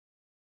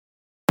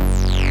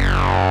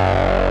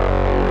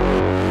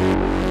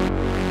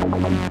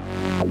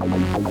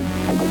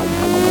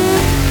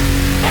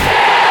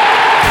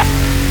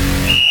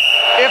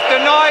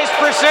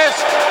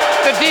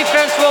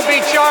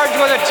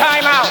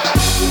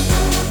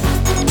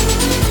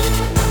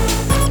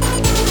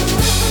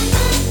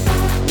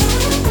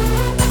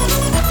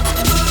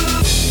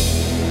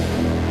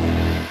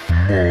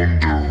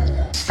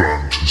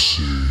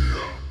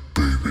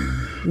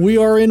We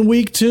are in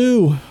week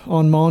 2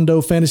 on Mondo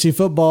Fantasy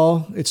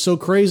Football. It's so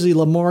crazy.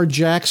 Lamar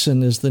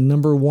Jackson is the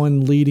number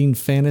 1 leading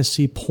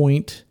fantasy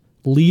point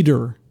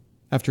leader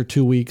after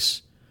 2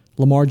 weeks.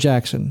 Lamar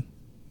Jackson.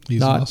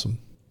 He's awesome.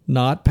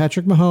 Not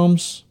Patrick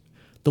Mahomes,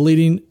 the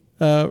leading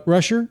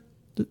rusher.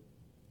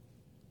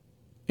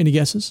 Any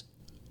guesses?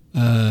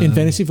 In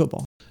fantasy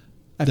football.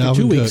 After Dalvin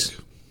 2 weeks.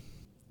 Cook.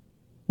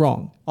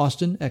 Wrong.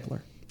 Austin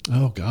Eckler.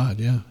 Oh, God,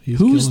 yeah.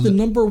 Who's the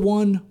number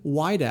 1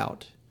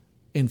 wideout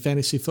in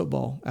fantasy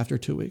football after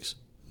 2 weeks?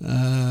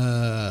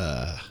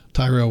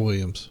 Tyrell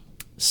Williams.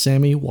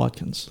 Sammy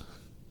Watkins.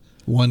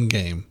 1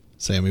 game,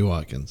 Sammy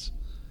Watkins.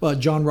 But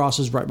John Ross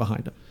is right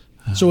behind him.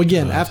 So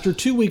again, after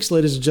 2 weeks,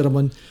 ladies and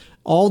gentlemen,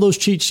 all those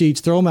cheat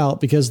sheets, throw them out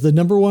because the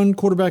number 1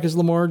 quarterback is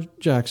Lamar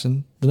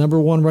Jackson. The number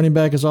 1 running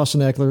back is Austin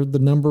Eckler. The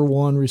number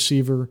 1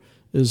 receiver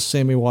is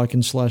Sammy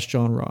Watkins /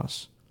 John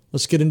Ross.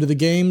 Let's get into the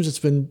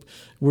games.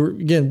 We're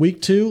again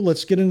week 2.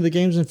 Let's get into the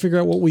games and figure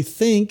out what we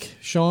think.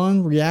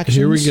 Sean, reactions.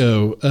 Here we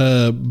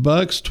go.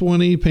 Bucks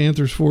 20,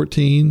 Panthers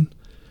 14.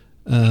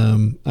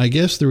 I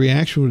guess the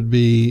reaction would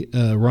be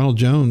Ronald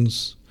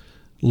Jones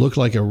looked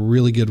like a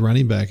really good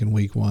running back in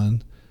week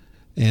 1,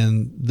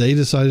 and they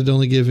decided to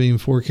only give him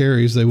 4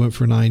 carries. They went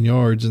for 9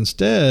 yards.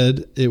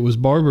 Instead, it was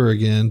Barber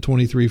again,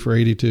 23 for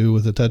 82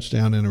 with a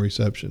touchdown and a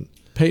reception.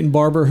 Peyton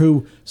Barber,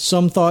 who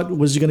some thought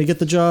was going to get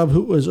the job,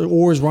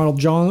 or is Ronald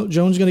Jones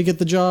going to get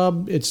the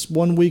job? It's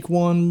 1 week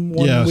one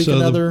week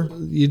another.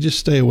 You just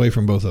stay away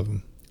from both of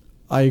them.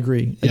 I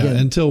agree. Again,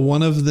 until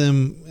one of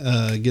them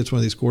gets one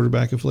of these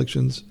quarterback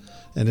afflictions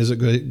and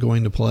isn't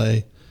going to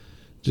play,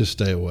 just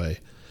stay away.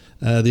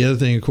 The other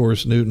thing, of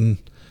course, Newton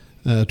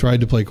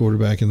tried to play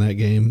quarterback in that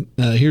game.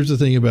 Here's the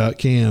thing about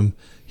Cam.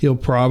 He'll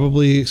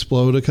probably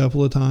explode a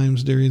couple of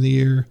times during the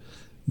year,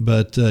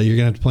 but you're going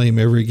to have to play him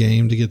every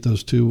game to get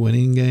those 2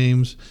 winning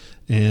games.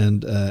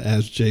 And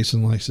as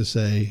Jason likes to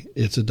say,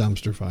 it's a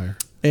dumpster fire.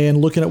 And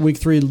looking at week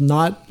 3,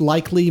 not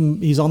likely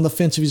he's on the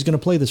fence if he's going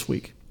to play this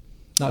week.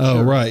 Not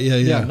sure. Right.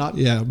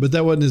 Yeah. But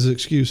that wasn't his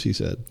excuse, he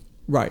said.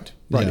 Right.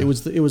 Yeah. It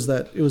was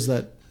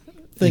that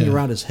thing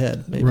around his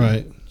head, maybe.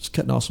 Right. Just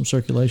cutting off some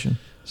circulation.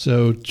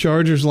 So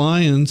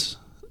Chargers-Lions,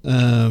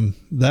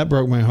 that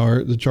broke my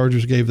heart. The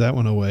Chargers gave that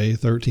one away,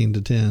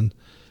 13-10.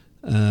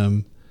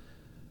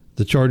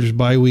 The Chargers'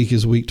 bye week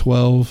is week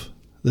 12.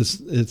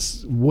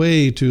 It's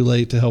way too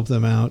late to help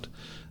them out.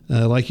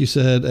 Like you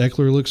said,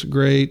 Eckler looks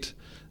great.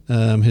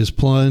 His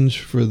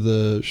plunge for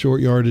the short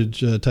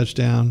yardage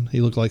touchdown,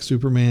 he looked like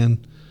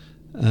Superman.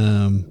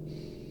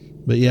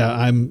 But yeah,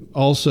 I'm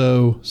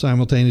also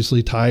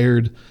simultaneously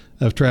tired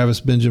of Travis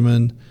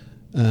Benjamin.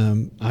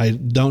 I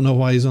don't know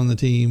why he's on the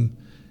team.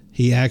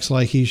 He acts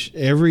like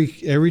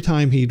every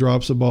time he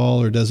drops a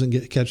ball or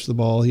doesn't catch the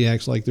ball, he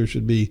acts like there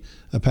should be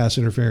a pass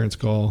interference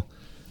call.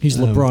 He's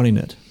LeBroning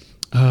it.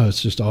 Oh,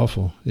 it's just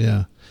awful.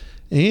 Yeah.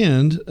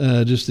 And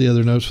just the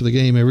other notes for the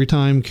game, every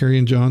time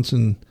Kerryon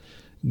Johnson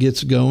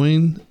gets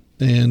going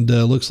and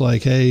looks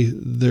like, hey,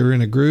 they're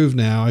in a groove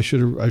now, I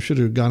should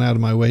have gone out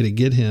of my way to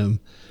get him.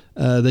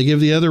 They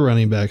give the other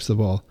running backs the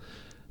ball.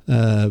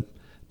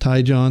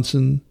 Ty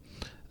Johnson,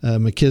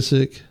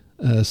 McKissick,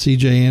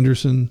 C.J.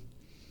 Anderson.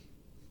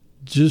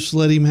 Just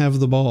let him have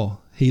the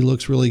ball. He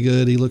looks really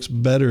good. He looks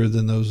better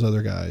than those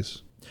other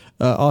guys.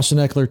 Austin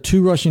Eckler,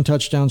 2 rushing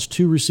touchdowns,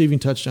 2 receiving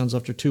touchdowns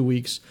after 2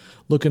 weeks,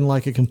 looking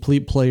like a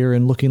complete player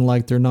and looking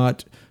like they're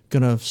not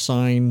going to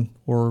sign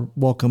or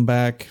welcome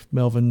back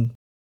Melvin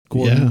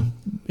Gordon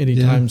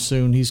anytime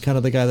soon. He's kind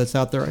of the guy that's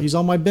out there. He's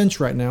on my bench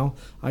right now.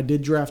 I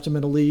did draft him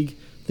in a league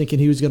thinking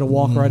he was going to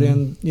walk right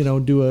in,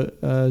 do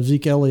a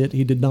Zeke Elliott.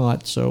 He did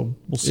not, so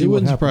we'll see what happens. It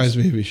wouldn't surprise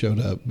me if he showed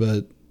up,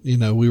 but,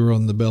 we were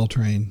on the Bell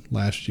train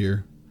last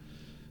year.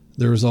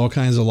 There was all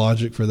kinds of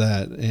logic for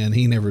that, and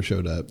he never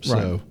showed up.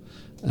 So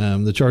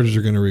the Chargers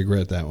are going to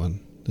regret that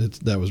one.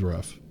 That was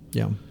rough.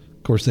 Yeah.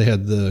 Of course, they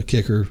had the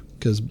kicker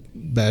because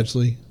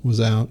Badgley was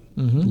out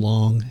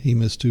long. He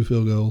missed 2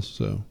 field goals,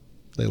 so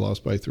they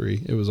lost by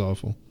 3. It was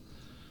awful.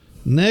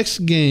 Next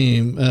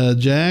game,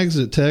 Jags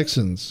at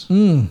Texans.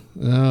 Oh,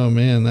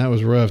 man, that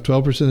was rough.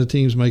 12% of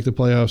teams make the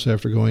playoffs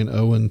after going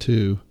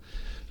 0-2.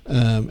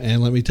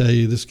 And let me tell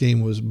you, this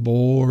game was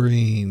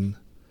boring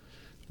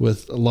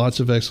with lots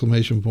of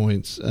exclamation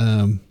points.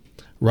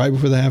 Right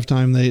before the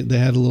halftime, they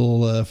had a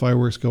little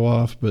fireworks go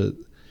off, but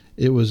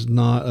it was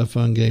not a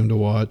fun game to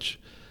watch.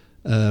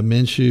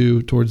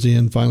 Minshew, towards the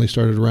end, finally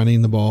started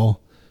running the ball.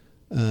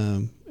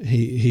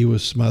 He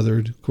was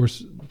smothered. Of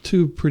course,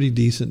 2 pretty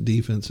decent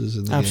defenses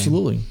in the game.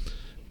 Absolutely.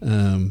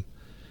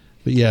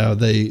 But yeah,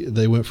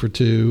 they went for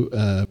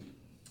 2.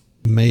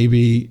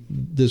 Maybe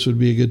this would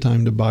be a good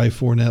time to buy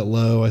Fournette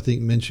low. I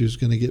think Minshew's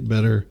going to get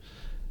better.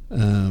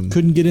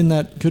 Couldn't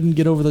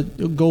get over the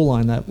goal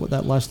line.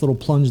 That last little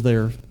plunge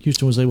there,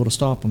 Houston was able to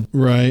stop him.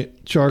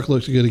 Right. Chark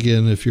looked good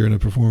again if you're in a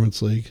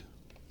performance league.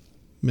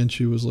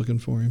 Minshew was looking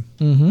for him.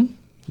 Mm-hmm.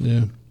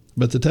 Yeah.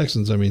 But the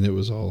Texans, it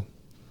was all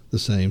the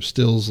same.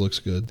 Stills looks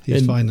good.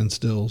 He's finding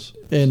Stills.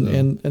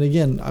 And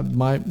again,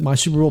 my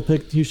Super Bowl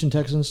pick, Houston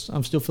Texans,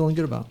 I'm still feeling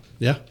good about.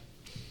 Yeah.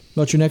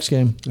 What's your next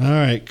game? All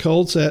right.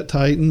 Colts at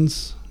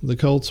Titans. The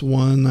Colts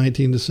won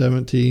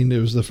 19-17. It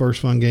was the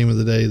first fun game of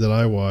the day that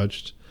I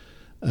watched.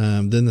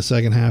 Then the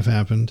second half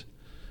happened.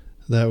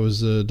 That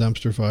was a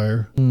dumpster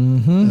fire.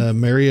 Mm-hmm.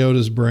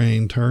 Mariota's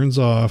brain turns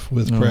off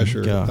with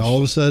pressure. Gosh. All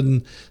of a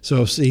sudden,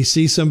 so if he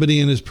sees somebody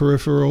in his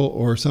peripheral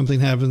or something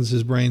happens,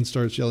 his brain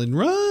starts yelling,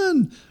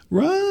 "Run,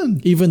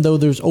 run!" Even though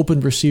there's open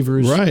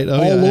receivers Right. Oh,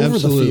 all yeah, over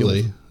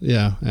absolutely. the field.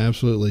 Yeah,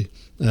 absolutely.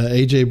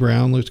 A.J.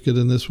 Brown looked good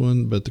in this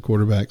one, but the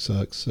quarterback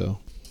sucks. So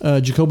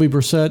Jacoby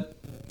Brissett,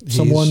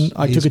 someone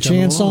I took a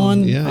chance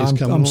along. on. Yeah, he's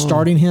coming I'm along.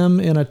 starting him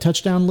in a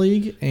touchdown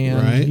league,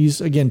 and Right. he's,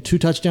 again, 2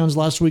 touchdowns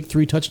last week,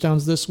 3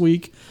 touchdowns this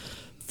week.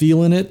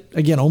 Feeling it.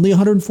 Again, only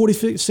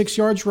 146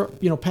 yards,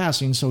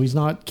 passing, so he's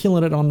not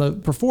killing it on the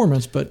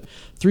performance, but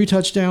 3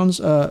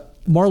 touchdowns.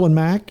 Marlon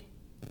Mack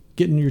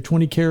getting your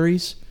 20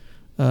 carries.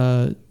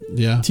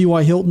 Yeah.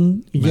 T.Y.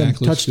 Hilton, again,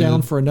 Mack looks touchdown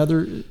good. for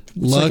another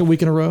Luck. second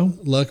week in a row.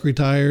 Luck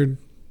retired.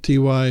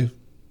 T.Y.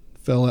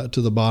 fell out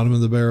to the bottom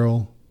of the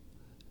barrel.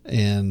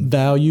 And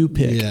Value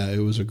pick. yeah, it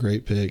was a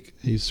great pick.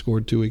 He's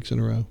scored 2 weeks in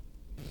a row.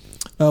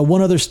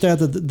 One other stat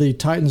that the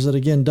Titans, that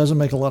again doesn't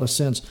make a lot of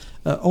sense.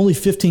 Only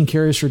 15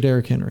 carries for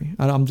Derrick Henry.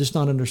 I'm just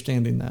not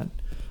understanding that.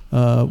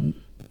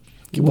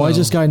 Why is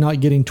this guy not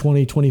getting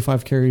 20,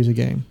 25 carries a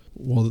game?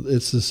 Well,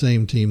 it's the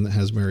same team that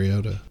has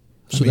Mariota.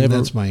 So they have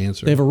that's my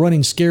answer. They have a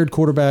running scared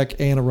quarterback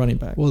and a running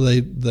back. Well,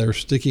 they're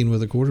sticking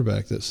with a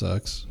quarterback that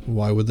sucks.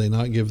 Why would they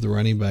not give the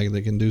running back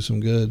that can do some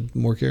good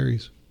more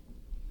carries?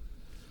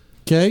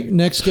 Okay,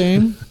 next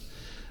game.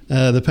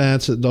 The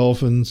Pats at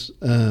Dolphins.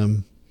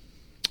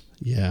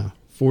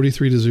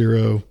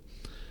 43-0.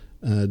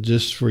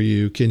 Just for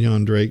you,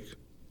 Kenyon Drake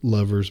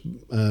lovers.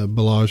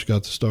 Balaj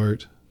got the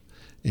start,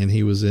 and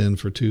he was in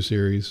for 2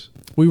 series.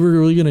 We were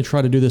really going to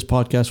try to do this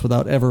podcast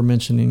without ever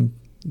mentioning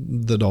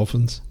The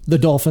Dolphins. the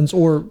Dolphins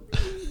or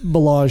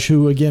Balaj,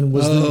 who again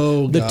was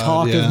the God,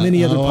 talk yeah. of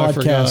many other I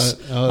podcasts.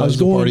 forgot. That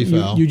was a party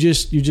foul. You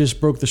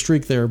just broke the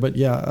streak there, but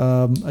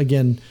yeah.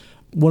 Again,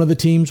 one of the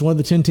 10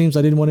 teams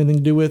I didn't want anything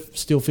to do with.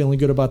 Still feeling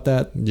good about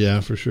that.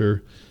 Yeah, for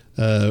sure.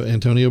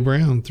 Antonio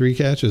Brown, 3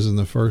 catches in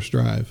the first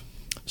drive.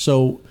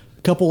 So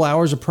a couple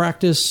hours of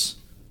practice,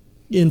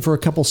 in for a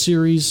couple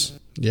series.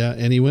 Yeah,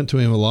 and he went to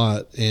him a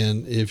lot.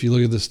 And if you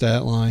look at the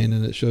stat line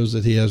and it shows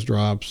that he has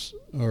drops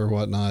or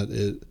whatnot,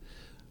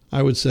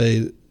 I would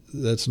say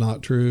that's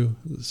not true.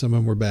 Some of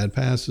them were bad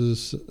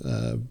passes.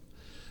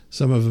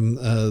 Some of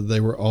them, they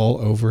were all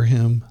over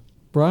him.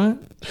 Right.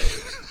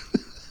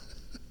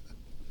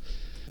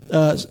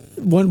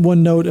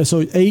 One note.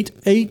 So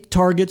eight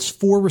targets,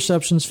 4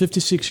 receptions,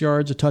 56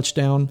 yards, a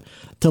touchdown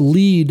to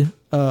lead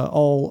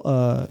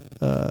all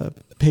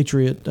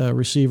Patriot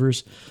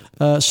receivers.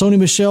 Sony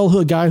Michel,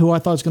 a guy who I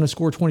thought was going to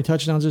score 20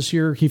 touchdowns this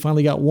year, he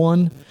finally got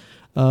 1.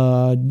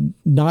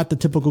 Not the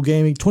typical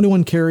game.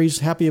 21 carries,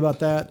 happy about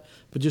that,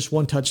 but just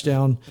 1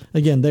 touchdown.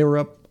 Again, they were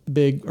up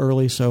big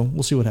early, so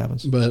we'll see what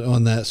happens. But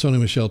on that Sony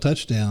Michel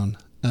touchdown,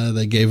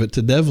 they gave it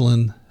to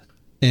Devlin,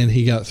 and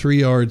he got 3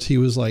 yards. He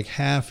was like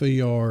half a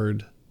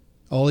yard.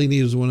 All he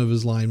needed was one of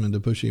his linemen to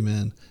push him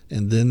in,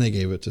 and then they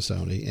gave it to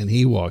Sony, and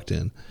he walked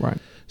in. Right.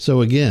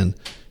 So, again,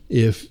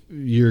 if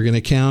you're going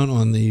to count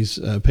on these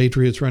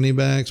Patriots running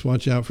backs,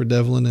 watch out for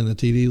Devlin in a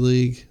TD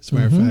league. As a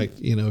matter of fact,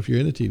 if you're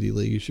in a TD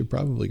league, you should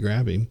probably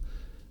grab him.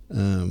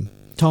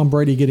 Tom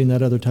Brady getting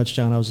that other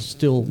touchdown, I'm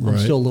still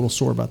a little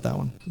sore about that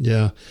one.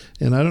 Yeah,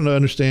 and I don't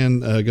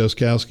understand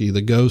Gostkowski.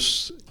 The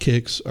Ghost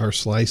kicks are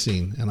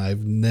slicing, and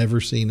I've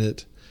never seen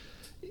it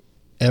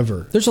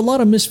ever. There's a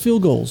lot of missed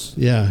field goals.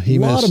 Yeah, a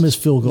lot of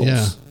missed field goals.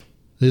 Yeah,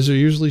 these are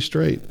usually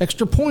straight.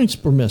 Extra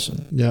points were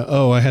missing. Yeah.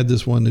 Oh, I had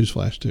this one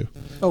newsflash too.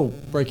 Oh,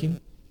 breaking.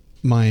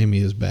 Miami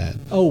is bad.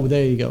 Oh,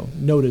 there you go.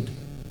 Noted.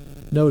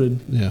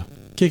 Yeah.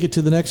 Kick it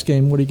to the next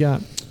game. What do you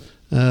got?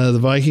 The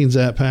Vikings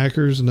at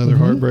Packers, another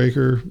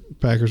heartbreaker.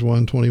 Packers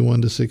won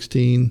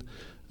 21-16.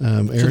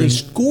 So they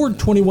scored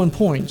 21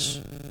 points,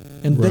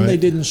 and then they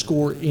didn't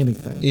score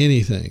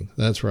anything.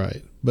 That's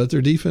right. But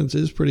their defense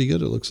is pretty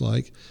good, it looks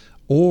like.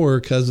 Or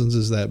Cousins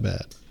is that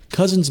bad.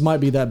 Cousins might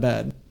be that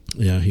bad.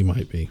 Yeah, he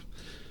might be.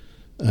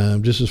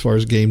 Just as far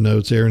as game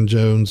notes, Aaron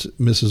Jones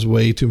misses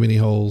way too many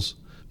holes.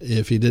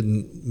 If he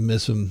didn't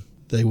miss them,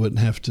 they wouldn't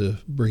have to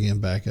bring him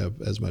back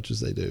up as much as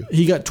they do.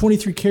 He got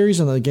 23 carries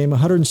in the game,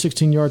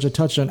 116 yards, a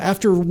touchdown.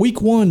 After week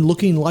 1,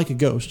 looking like a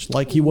ghost,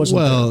 like he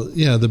wasn't. Well,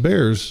 yeah, the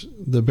Bears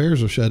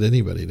will shut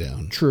anybody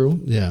down. True.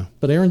 Yeah.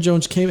 But Aaron Do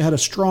had a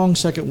strong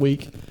second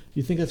week. Do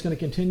you think that's going to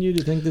continue? Do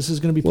you think this is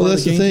going to be part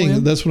that's of the game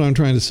plan? That's what I'm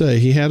trying to say.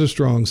 He had a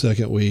strong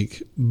second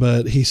week,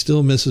 but he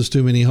still misses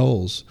too many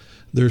holes.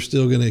 They're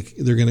going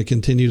to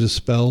continue to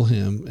spell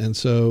him, and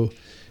so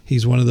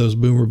he's one of those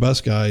boomer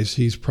bust guys.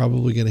 He's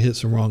probably going to hit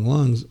some wrong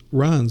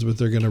runs, but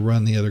they're going to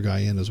run the other guy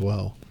in as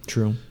well.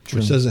 True.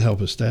 Which doesn't help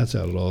his stats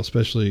out at all,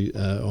 especially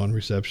on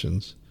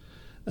receptions.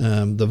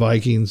 The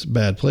Vikings,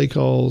 bad play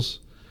calls.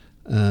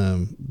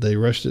 They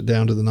rushed it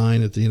down to the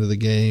 9 at the end of the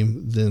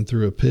game, then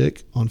threw a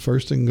pick on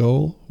 1st and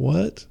goal.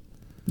 What?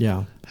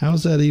 Yeah. How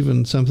is that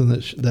even something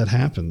that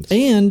happens?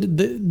 And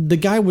the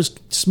guy was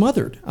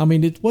smothered. I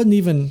mean, it wasn't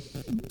even.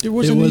 It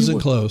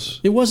wasn't close.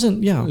 It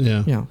wasn't. Yeah.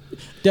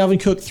 Dalvin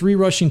Cook 3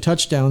 rushing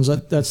touchdowns.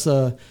 That's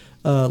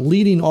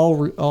leading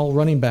all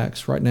running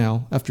backs right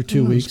now after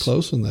 2 weeks. He's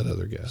close on that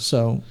other guy.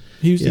 So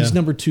he's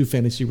number 2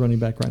 fantasy running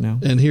back right now.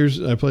 And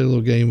I played a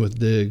little game with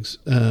Diggs.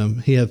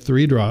 He had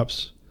 3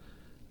 drops.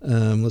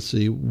 Let's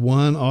see,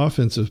 1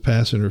 offensive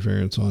pass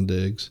interference on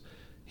Diggs.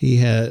 He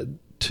had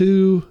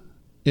 2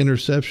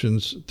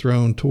 interceptions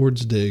thrown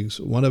towards Diggs.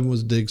 One of them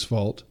was Diggs'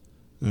 fault.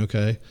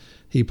 Okay,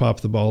 he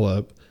popped the ball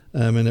up,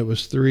 and it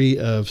was 3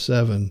 of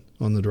 7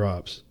 on the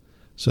drops.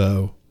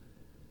 So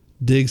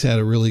Diggs had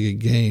a really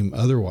good game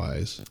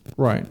otherwise.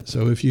 Right.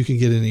 So if you can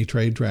get any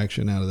trade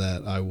traction out of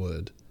that, I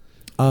would.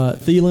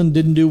 Thielen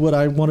didn't do what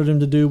I wanted him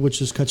to do,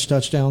 which is catch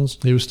touchdowns.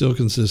 He was still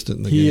consistent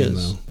in the game,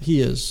 though.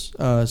 He is.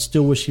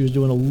 Still wish he was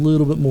doing a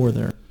little bit more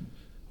there.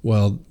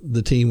 Well,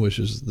 the team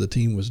wishes the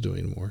team was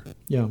doing more.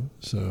 Yeah.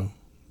 So,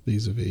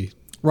 vis-a-vis.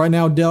 Right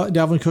now,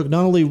 Dalvin Cook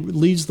not only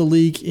leads the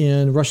league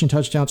in rushing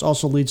touchdowns,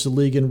 also leads the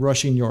league in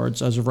rushing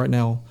yards as of right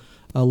now,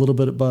 a little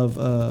bit above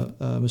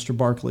Mr.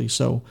 Barkley.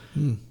 So,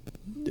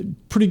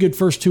 pretty good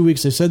first 2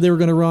 weeks. They said they were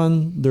going to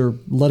run. They're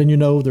letting you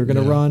know they're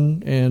going to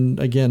run. And,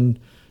 again,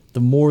 the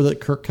more that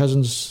Kirk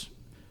Cousins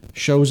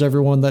shows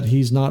everyone that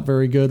he's not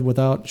very good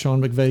without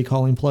Sean McVay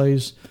calling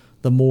plays,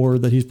 the more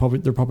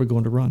that they're probably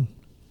going to run.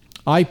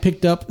 I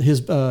picked up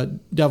his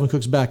Dalvin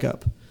Cook's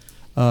backup,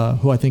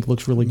 who I think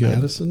looks really good.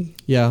 Madison?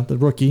 Yeah, the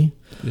rookie.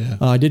 Yeah.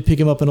 I did pick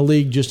him up in a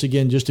league just to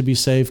be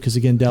safe because,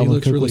 again,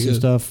 Dalvin Cook really with some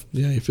stuff.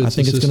 Yeah, he fits I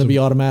think the it's going to system. be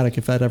automatic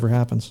if that ever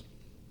happens.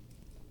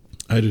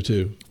 I do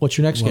too. What's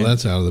your next game? Well,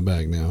 that's out of the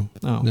bag now.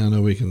 Oh.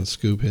 Now we can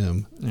scoop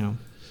him. Yeah.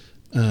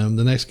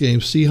 The next game,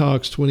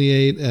 Seahawks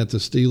 28 at the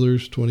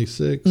Steelers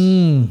 26.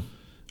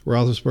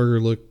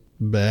 Roethlisberger looked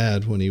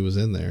bad when he was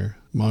in there.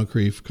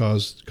 Moncrief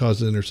caused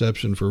an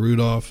interception for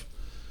Rudolph.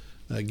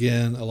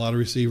 Again, a lot of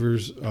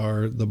receivers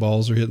the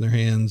balls are hitting their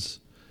hands,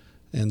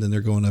 and then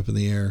they're going up in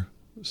the air.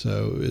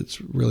 So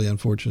it's really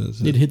unfortunate.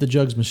 Need to hit the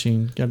jugs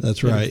machine.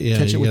 That's right. Yeah,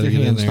 catch it with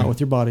your hands, not with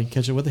your body.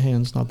 Catch it with the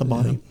hands, not the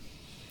body.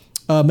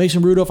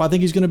 Mason Rudolph, I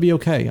think he's going to be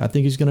okay. I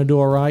think he's going to do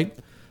all right.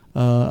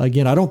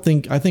 Again, I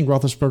think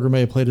Roethlisberger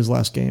may have played his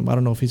last game. I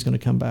don't know if he's going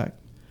to come back.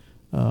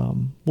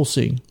 We'll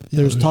see.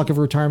 There's talk of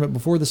retirement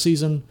before the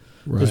season.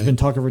 Right. There's been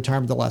talk of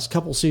retirement the last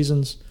couple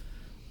seasons.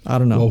 I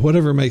don't know. Well,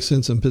 whatever makes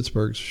sense in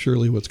Pittsburgh is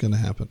surely what's going to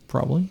happen.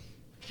 Probably.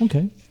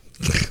 Okay.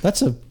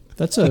 That's a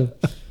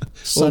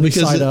sunny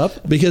side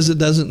up. Because it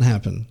doesn't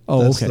happen.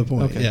 Oh, That's okay. the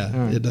point. Okay.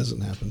 Yeah, right. It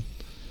doesn't happen.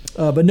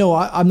 But no,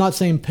 I'm not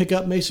saying pick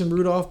up Mason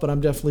Rudolph, but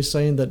I'm definitely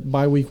saying that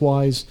bye week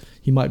wise,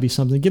 he might be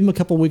something. Give him a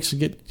couple weeks to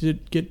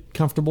get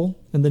comfortable,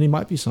 and then he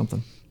might be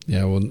something.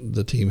 Yeah, well,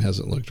 the team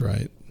hasn't looked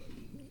right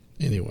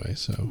anyway.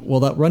 So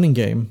that running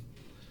game,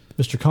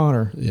 Mr.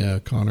 Connor. Yeah,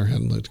 Connor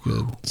hadn't looked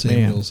good.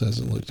 Samuels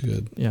hasn't looked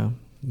good. Yeah,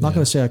 not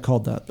going to say I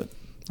called that, but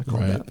I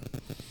called that.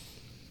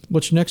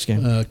 What's your next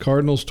game?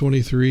 Cardinals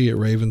 23 at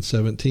Ravens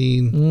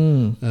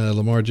 17.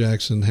 Lamar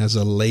Jackson has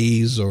a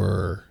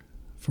laser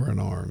for an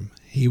arm.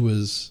 He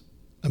was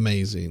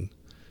amazing.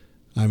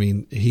 I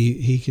mean,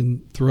 he can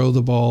throw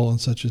the ball in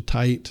such a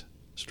tight,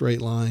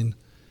 straight line.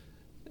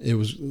 He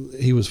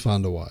was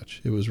fun to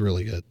watch. It was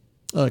really good.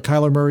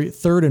 Kyler Murray,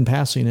 3rd in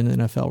passing in the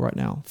NFL right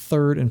now.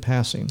 3rd in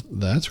passing.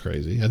 That's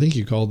crazy. I think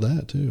you called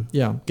that too.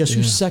 Yeah. Guess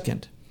who's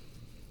second?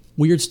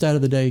 Weird stat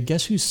of the day.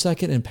 Guess who's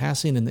second in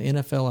passing in the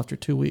NFL after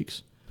 2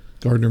 weeks?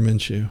 Gardner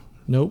Minshew.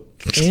 Nope.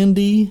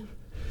 Andy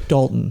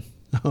Dalton.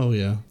 Oh,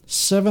 yeah.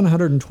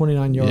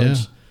 729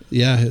 yards.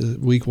 Yeah,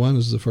 week 1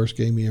 is the first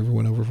game he ever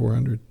went over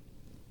 400.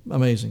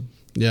 Amazing.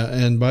 Yeah,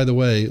 and by the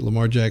way,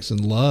 Lamar Jackson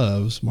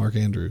loves Mark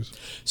Andrews.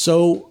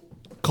 So,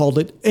 called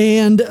it.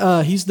 And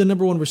he's the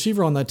number 1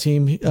 receiver on that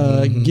team,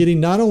 getting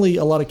not only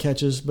a lot of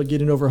catches, but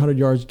getting over 100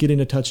 yards,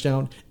 getting a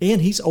touchdown,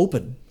 and he's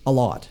open a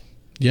lot.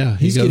 Yeah,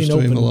 he goes to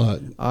him a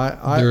lot.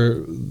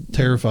 They're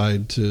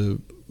terrified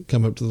to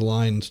come up to the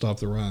line and stop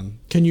the run.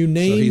 Can you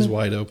name? So he's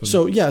wide open.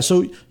 So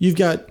you've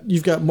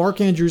got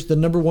Mark Andrews, the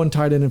number 1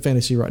 tight end in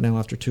fantasy right now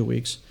after 2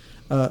 weeks.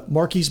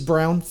 Marquise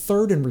Brown,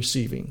 3rd in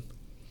receiving.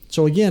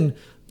 So again,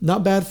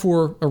 not bad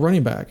for a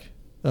running back,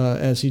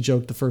 as he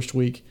joked the first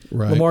week.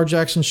 Right. Lamar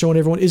Jackson showing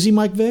everyone, is he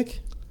Mike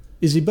Vick?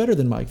 Is he better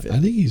than Mike Vick? I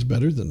think he's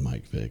better than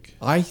Mike Vick.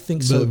 I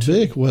think so But too.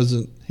 Vick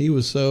wasn't. He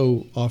was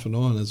so off and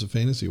on as a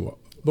fantasy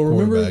But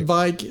remember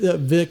quarterback.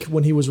 Vick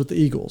when he was with the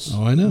Eagles?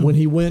 Oh, I know. When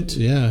he went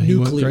he nuclear.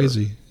 went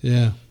crazy.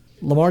 Yeah.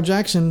 Lamar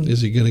Jackson.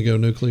 Is he going to go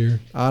nuclear?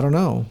 I don't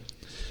know.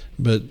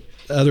 But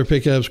other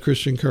pickups,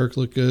 Christian Kirk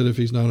looked good if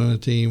he's not on a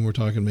team. We're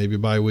talking maybe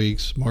bye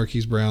weeks.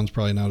 Marquise Brown's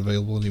probably not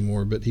available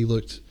anymore, but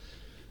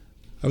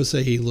I would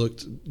say he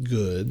looked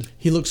good.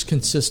 He looks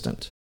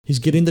consistent. He's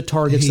getting the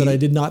targets that I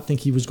did not think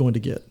he was going to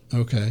get.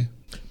 Okay.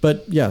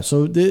 But yeah,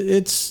 so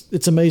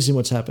it's amazing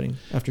what's happening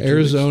after 2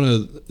 Arizona,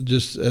 weeks.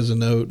 just as a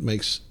note,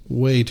 makes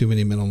way too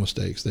many mental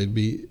mistakes. They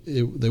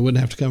wouldn't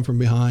have to come from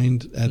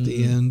behind at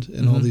the end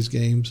in all these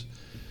games.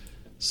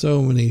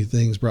 So many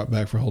things brought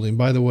back for holding.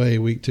 By the way,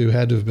 week 2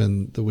 had to have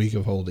been the week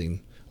of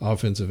holding.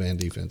 offensive and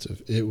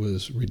defensive. It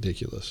was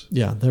ridiculous.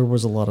 Yeah, there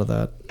was a lot of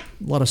that.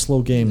 A lot of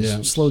slow games.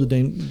 Yeah. Slowed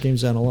the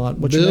games down a lot.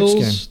 What's Bills,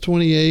 your next game?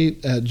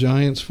 28 at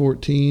Giants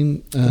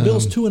 14. The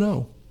Bills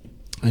 2-0.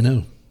 I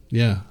know.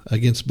 Yeah,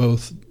 against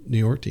both New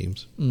York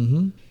teams.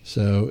 Mm-hmm.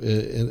 So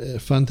a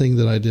fun thing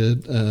that I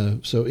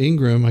did. So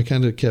Ingram, I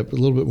kind of kept a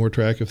little bit more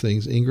track of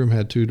things. Ingram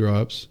had 2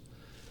 drops.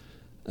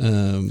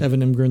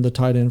 Evan Ingram, the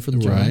tight end for the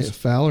Giants. Right.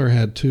 Fowler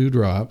had 2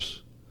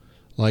 drops.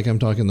 Like I'm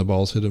talking, the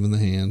balls hit him in the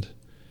hand.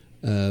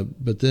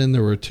 But then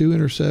there were 2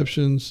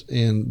 interceptions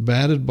and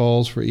batted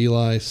balls for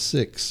Eli,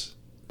 6.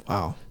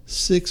 Wow.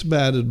 6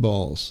 batted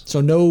balls.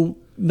 So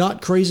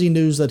not crazy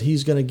news that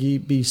he's going to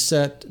be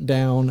set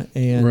down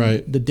and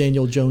Right. the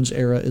Daniel Jones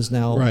era is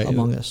now Right.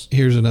 among us.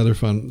 Here's another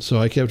fun. So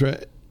I kept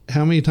track.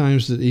 How many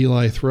times did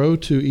Eli throw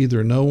to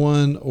either no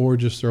one or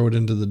just throw it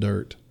into the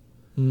dirt?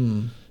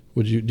 Do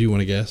you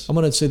want to guess? I'm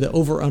going to say the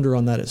over-under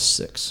on that is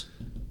 6.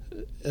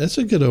 That's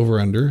a good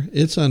over-under.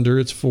 It's under.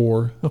 It's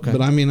 4. Okay.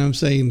 But I'm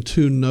saying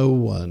to no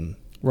one.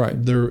 Right.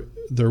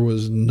 There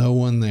was no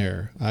one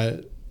there.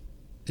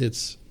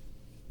 It's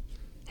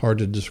hard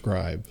to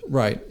describe.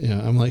 Right. Yeah.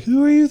 I'm like,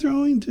 who are you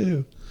throwing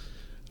to?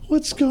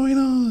 What's going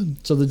on?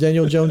 So the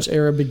Daniel Jones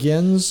era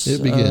begins.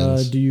 It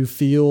begins. Do you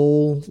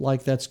feel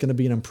like that's going to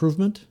be an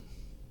improvement?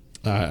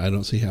 I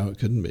don't see how it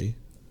couldn't be.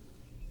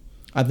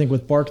 I think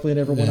with Barkley and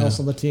everyone Yeah. else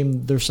on the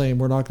team, they're saying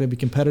we're not going to be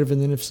competitive in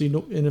the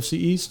NFC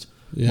East.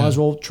 Yeah. Might as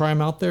well try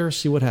them out there,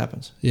 see what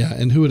happens. Yeah,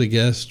 and who would have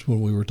guessed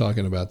when we were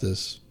talking about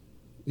this,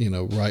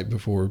 right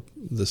before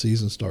the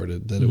season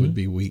started, that it would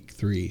be week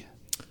 3?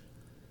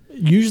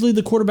 Usually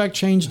the quarterback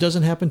change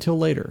doesn't happen till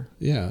later.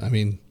 Yeah,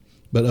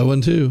 but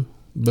 0-2,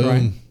 boom,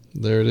 Right.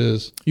 there it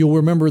is. You'll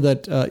remember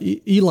that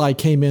Eli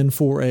came in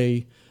for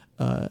a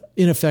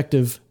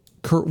ineffective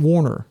Kurt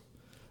Warner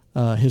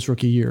his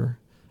rookie year,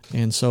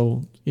 and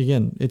so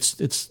again,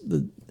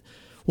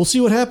 we'll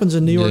see what happens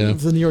in New York. Yeah.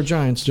 The New York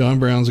Giants. John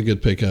Brown's a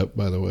good pickup,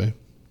 by the way.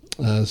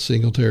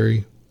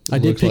 Singletary. I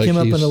did looks pick like him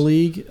up in he's- a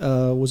league.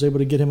 Was able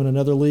to get him in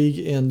another league,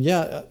 and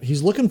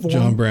he's looking for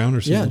John him. Brown or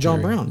Yeah, John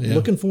Singletary? Brown, Yeah.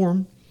 looking for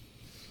him.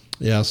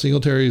 Yeah,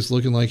 Singletary's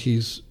looking like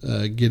he's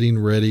getting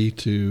ready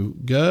to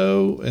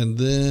go, and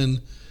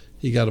then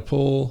he got a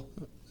pull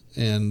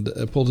and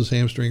pulled his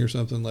hamstring or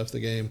something, left the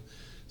game.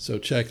 So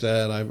check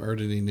that. I haven't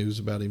heard any news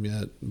about him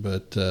yet.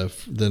 But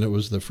then it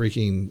was the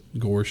freaking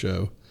Gore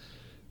show.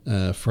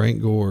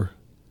 Frank Gore,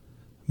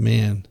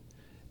 man,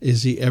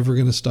 is he ever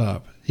going to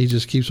stop? He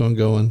just keeps on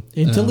going.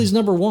 Until he's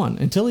number 1.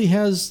 Until he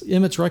has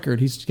Emmett's record,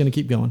 he's going to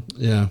keep going.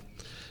 Yeah.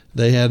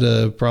 They had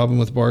a problem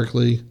with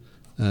Barkley.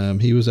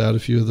 He was out a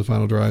few of the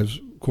final drives.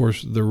 Of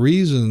course, the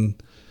reason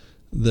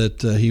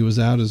that he was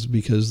out is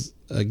because,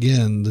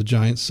 again, the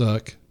Giants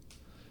suck.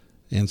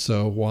 And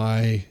so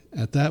why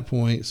at that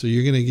point, so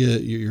you're going to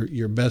get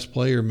your best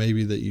player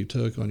maybe that you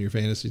took on your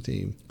fantasy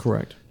team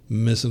Correct.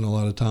 missing a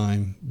lot of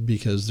time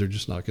because they're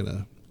just not going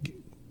to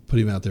put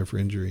him out there for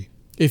injury.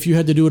 If you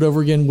had to do it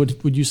over again,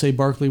 would you say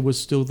Barkley was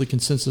still the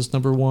consensus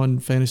number 1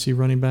 fantasy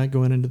running back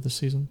going into the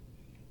season?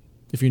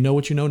 If you know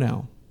what you know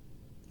now.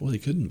 Well, he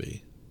couldn't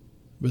be.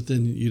 But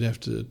then you'd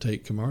have to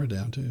take Kamara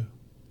down too.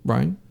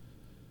 Right.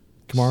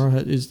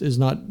 Kamara is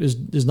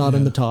not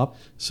in the top.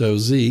 So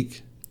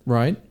Zeke,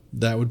 Right.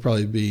 that would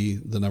probably be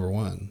the number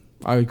 1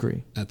 I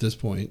agree. at this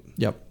point.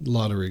 Yep. A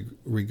lot of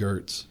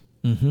regrets.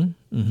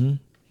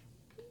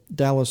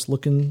 Dallas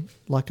looking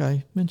like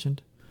I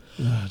mentioned.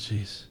 Oh,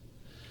 jeez.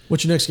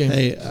 What's your next game?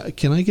 Hey,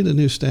 can I get a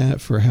new stat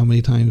for how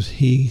many times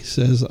he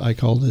says I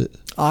called it?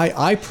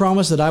 I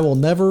promise that I will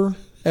never,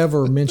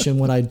 ever mention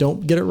when I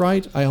don't get it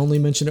right. I only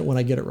mention it when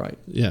I get it right.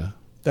 Yeah,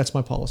 That's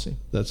my policy.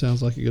 that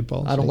sounds like a good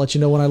policy. I don't let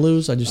you know when I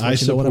lose. I just let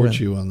you know when I win. support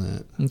you on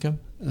that. Okay.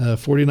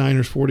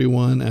 49ers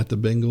 41 at the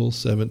Bengals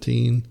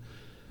 17.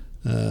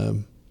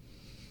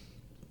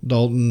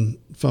 Dalton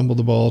fumbled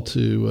the ball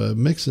to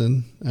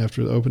Mixon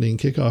after the opening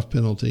kickoff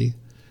penalty,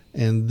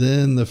 and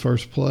then the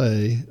first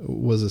play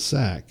was a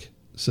sack.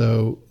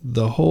 So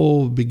the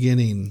whole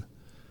beginning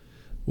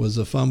was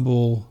a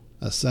fumble,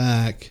 a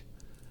sack,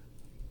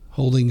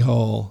 holding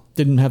call.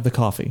 Didn't have the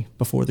coffee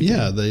before the game.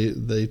 Yeah,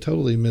 they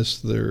totally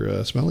missed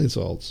their smelling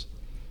salts.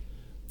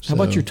 How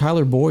about So, your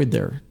Tyler Boyd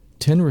there?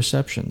 10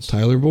 receptions.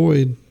 Tyler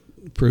Boyd,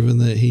 proving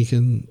that he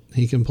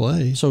can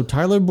play. So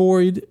Tyler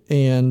Boyd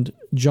and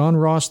John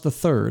Ross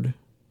III,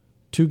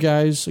 2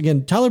 guys.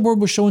 Again, Tyler Boyd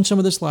was showing some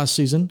of this last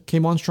season,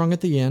 came on strong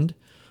at the end,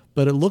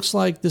 but it looks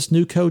like this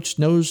new coach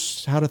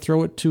knows how to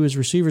throw it to his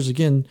receivers.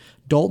 Again,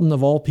 Dalton,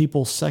 of all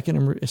people, second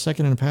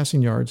in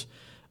passing yards.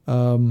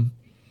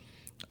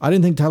 I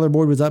didn't think Tyler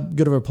Boyd was that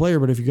good of a player,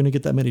 but if you're going to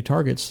get that many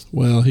targets.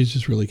 Well, he's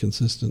just really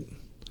consistent.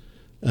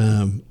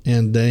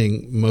 And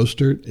dang,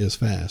 Mostert is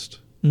fast.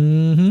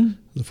 Mm-hmm.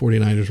 The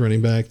 49ers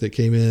running back that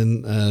came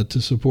in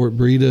to support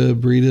Breida.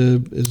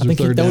 Breida is I their think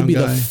third that down would be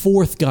guy. the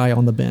 4th guy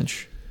on the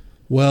bench.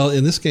 Well,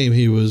 in this game,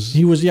 he was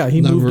He moved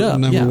up.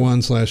 number Yeah.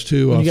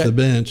 1/2 When off you got- the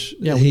bench.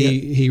 Yeah, when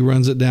he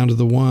runs it down to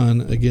the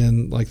 1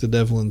 again, like the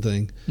Devlin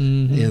thing.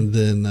 Mm-hmm. And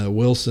then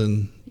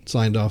Wilson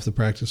signed off the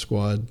practice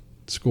squad,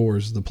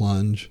 scores the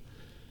plunge.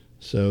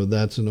 So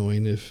that's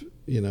annoying.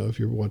 if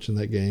you're watching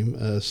that game.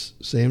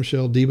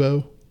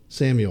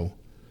 Samuel.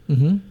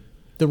 Mm-hmm.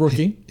 The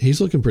rookie.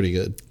 He's looking pretty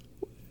good.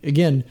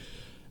 Again,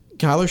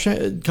 Kyle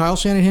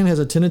Shanahan has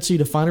a tendency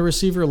to find a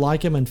receiver,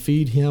 like him, and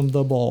feed him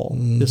the ball.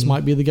 Mm-hmm. This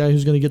might be the guy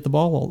who's going to get the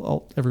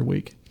ball every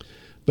week.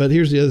 But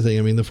here's the other thing.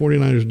 I mean, the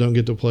 49ers don't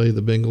get to play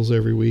the Bengals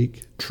every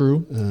week.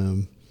 True.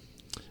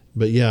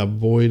 But, yeah,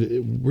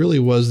 Boyd really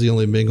was the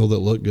only Bengal that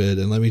looked good.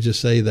 And let me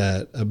just say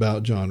that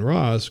about John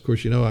Ross. Of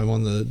course, I'm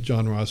on the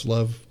John Ross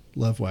love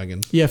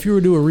wagon. Yeah, if you were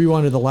to do a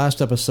rewind of the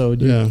last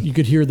episode, you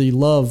could hear the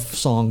love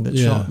song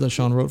that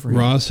Sean wrote for him.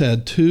 Ross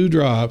had 2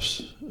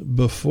 drops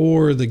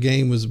before the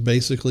game was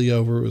basically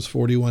over. It was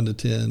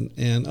 41-10.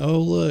 And, oh,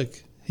 look,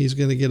 he's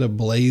going to get a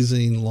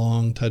blazing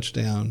long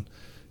touchdown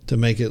to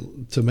make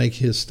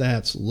his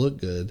stats look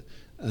good.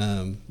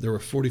 There were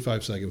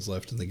 45 seconds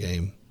left in the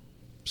game.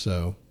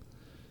 So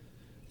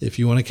if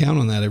you want to count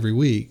on that every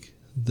week,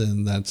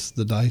 then that's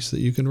the dice that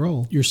you can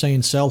roll. You're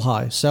saying sell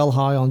high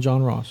on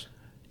John Ross.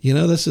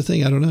 That's the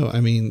thing. I don't know.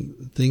 I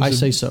mean,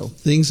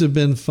 things have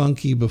been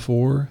funky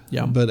before.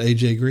 Yeah. But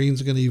AJ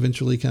Green's going to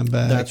eventually come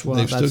back.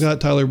 They've still got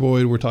Tyler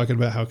Boyd. We're talking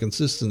about how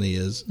consistent he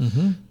is.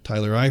 Mm-hmm.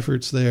 Tyler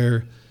Eifert's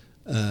there.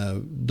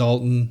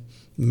 Dalton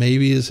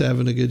maybe is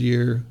having a good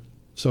year.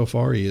 So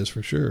far, he is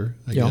for sure.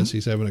 I guess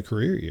he's having a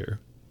career year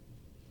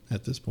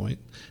at this point.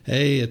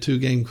 Hey, a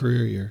 2-game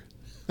career year.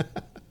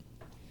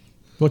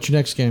 What's your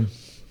next game?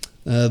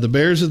 The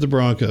Bears at the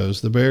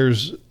Broncos. The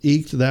Bears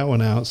eked that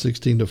one out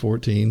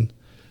 16-14.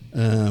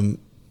 I'm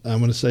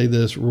going to say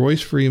this.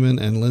 Royce Freeman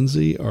and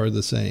Lindsey are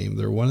the same.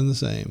 They're one and the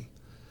same.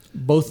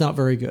 Both not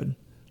very good.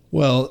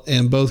 Well,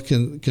 and both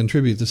can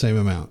contribute the same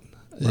amount.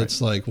 Right.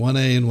 It's like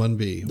 1A and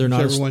 1B. They're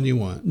whichever one you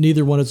want.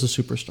 Neither one is a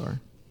superstar.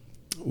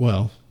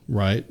 Well,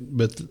 right.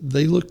 But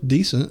they look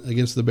decent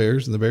against the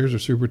Bears, and the Bears are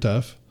super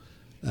tough.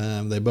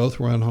 They both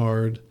run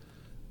hard.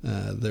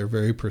 They're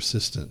very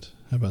persistent.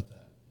 How about that?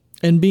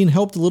 And being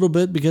helped a little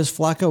bit because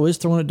Flacco is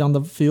throwing it down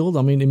the field.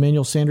 I mean,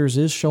 Emmanuel Sanders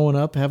is showing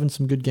up, having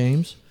some good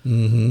games,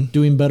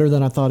 doing better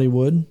than I thought he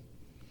would.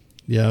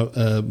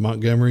 Yeah,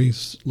 Montgomery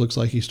looks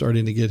like he's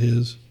starting to get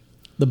his.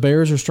 The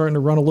Bears are starting to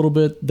run a little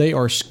bit. They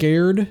are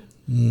scared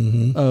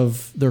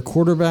of their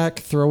quarterback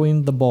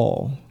throwing the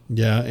ball.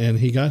 Yeah, and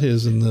he got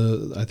his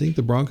I think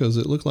the Broncos,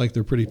 it looked like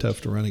they're pretty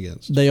tough to run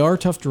against. They are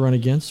tough to run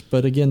against,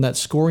 but again, that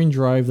scoring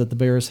drive that the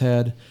Bears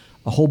had,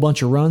 a whole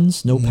bunch of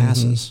runs, no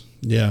passes.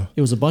 Yeah.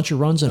 It was a bunch of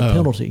runs and a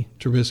penalty.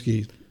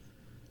 Trubisky.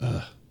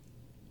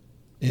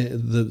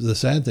 The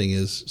sad thing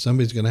is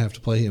somebody's going to have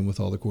to play him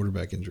with all the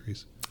quarterback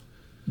injuries.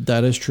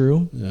 That is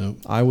true. Yeah.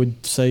 I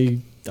would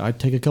say I'd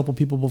take a couple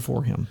people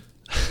before him.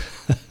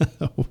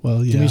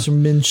 Well, yeah. Give me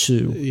some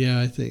Minshew. Yeah,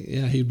 I think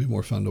he'd be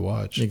more fun to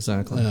watch.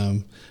 Exactly.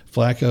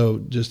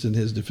 Flacco, just in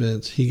his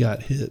defense, he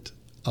got hit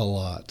a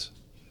lot.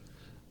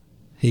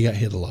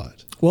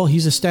 Well,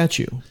 he's a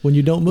statue. When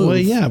you don't move,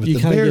 but you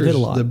kind of get hit a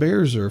lot. The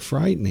Bears are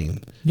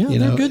frightening. Yeah,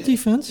 they're good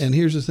defense. And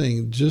here's the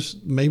thing,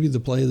 just maybe the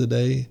play of the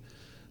day,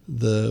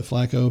 the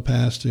Flacco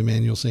pass to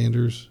Emmanuel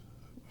Sanders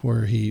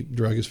where he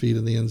drug his feet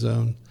in the end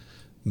zone.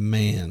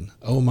 Man,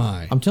 oh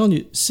my. I'm telling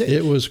you.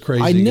 It was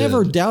crazy I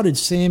never good. doubted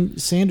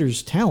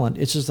Sanders' talent.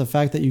 It's just the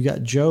fact that you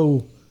got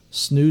Joe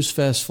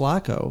Snoozefest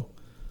Flacco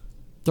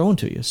throwing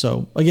to you.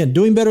 So, again,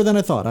 doing better than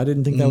I thought. I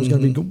didn't think that was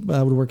going to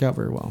would work out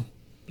very well.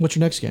 What's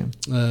your next game?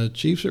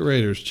 Chiefs at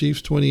Raiders.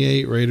 Chiefs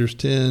 28, Raiders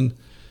 10.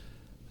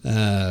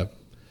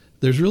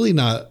 There's really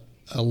not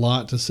a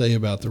lot to say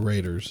about the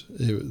Raiders.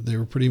 They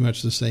were pretty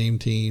much the same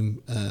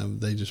team.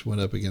 They just went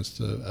up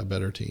against a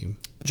better team.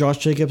 Josh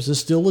Jacobs is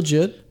still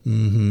legit.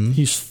 Mm-hmm.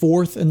 He's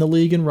 4th in the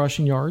league in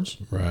rushing yards.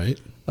 Right.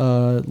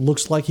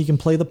 Looks like he can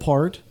play the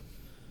part.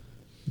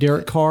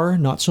 Derek Carr,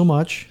 not so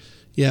much.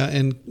 Yeah,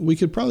 and we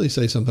could probably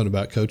say something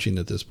about coaching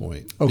at this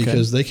point. Okay.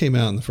 Because they came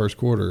out in the first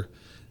quarter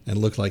and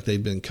looked like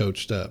they'd been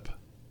coached up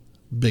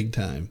big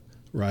time,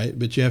 right?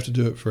 But you have to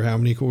do it for how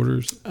many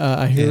quarters?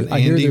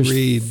 Andy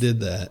Reid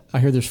did that. I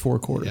hear there's 4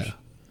 quarters. Yeah,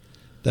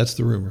 that's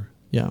the rumor.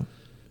 Yeah.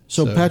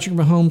 So Patrick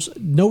Mahomes,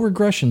 no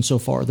regression so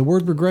far. The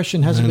word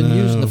regression hasn't been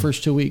used in the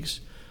first 2 weeks.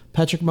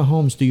 Patrick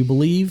Mahomes, do you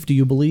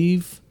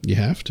believe? You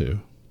have to.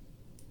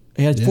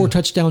 He had 4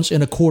 touchdowns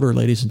in a quarter,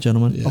 ladies and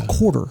gentlemen. Yeah. A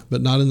quarter.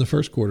 But not in the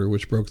first quarter,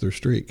 which broke their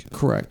streak.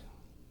 Correct.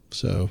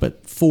 So,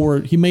 but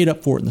he made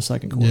up for it in the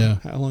second quarter. Yeah.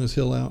 How long is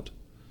Hill out?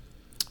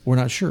 We're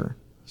not sure.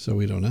 So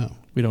we don't know.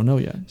 We don't know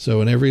yet.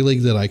 So in every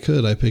league that I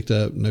picked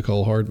up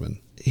Nicole Hardman.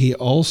 He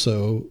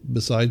also,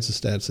 besides the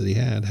stats that he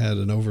had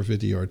an over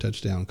 50-yard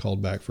touchdown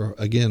called back for,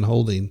 again,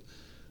 holding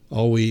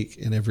all week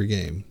in every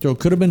game. So it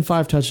could have been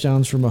 5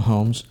 touchdowns for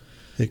Mahomes.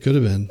 It could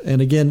have been.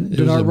 And again,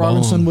 Denard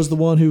Robinson was the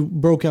one who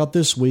broke out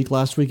this week.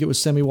 Last week it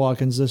was Sammy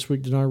Watkins. This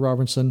week, Denard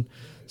Robinson.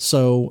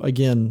 So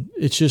again,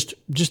 it's just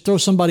throw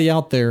somebody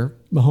out there.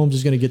 Mahomes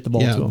is going to get the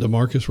ball to him.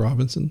 DeMarcus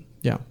Robinson?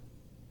 Yeah.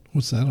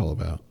 What's that all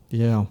about?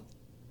 Yeah.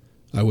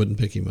 I wouldn't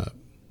pick him up.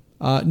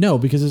 No,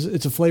 because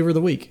it's a flavor of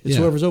the week. It's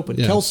whoever's open.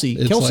 Yeah. Kelsey.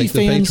 It's Kelsey like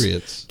fans. the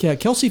Patriots. Yeah,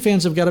 Kelsey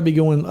fans have got to be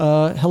going,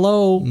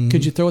 hello,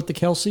 could you throw it to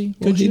Kelsey?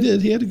 Well, Could he you?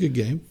 did. He had a good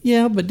game.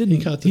 Yeah, but didn't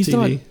He caught the he's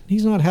TD.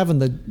 He's not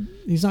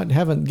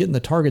getting the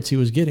targets he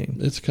was getting.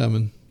 It's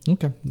coming.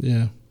 Okay.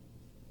 Yeah.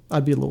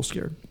 I'd be a little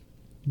scared.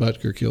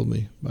 Butker killed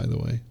me, by the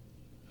way.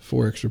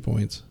 4 extra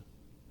points.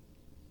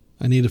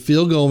 I need a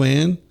field goal,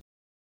 man.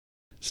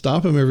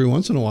 Stop him every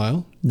once in a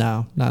while.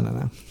 No.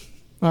 All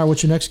right,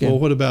 what's your next game? Well,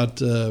 what about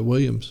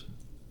Williams?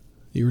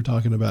 You were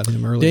talking about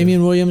him earlier.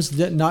 Damian Williams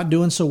not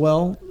doing so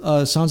well.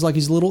 Sounds like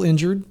he's a little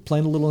injured,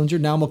 playing a little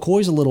injured. Now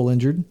McCoy's a little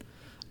injured.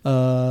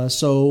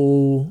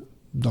 So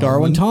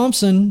Darwin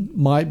Thompson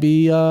might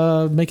be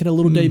making a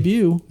little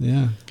debut.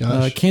 Yeah,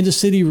 gosh. Kansas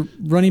City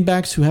running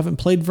backs who haven't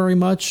played very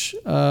much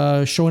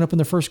showing up in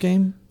their first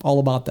game. All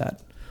about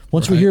that.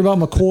 Once we hear about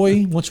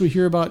McCoy, once we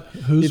hear about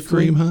Who's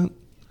Kareem Hunt?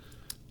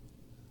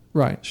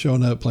 Right.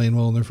 Showing up, playing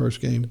well in their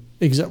first game.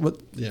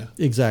 Yeah.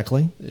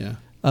 Exactly. Yeah.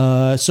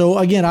 So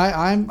again,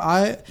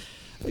 I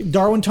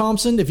Darwin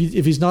Thompson, if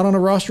he's not on a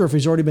roster, if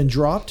he's already been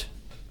dropped,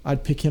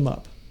 I'd pick him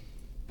up.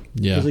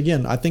 Yeah. Because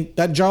again, I think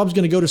that job's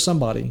going to go to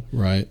somebody.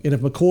 Right. And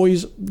if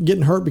McCoy's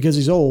getting hurt because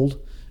he's old,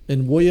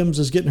 and Williams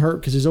is getting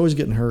hurt because he's always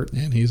getting hurt,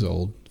 And he's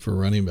old for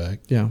running back.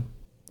 yeah,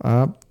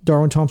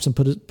 Darwin Thompson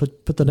put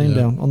the name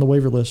down on the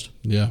waiver list.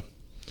 Yeah.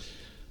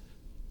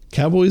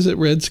 Cowboys at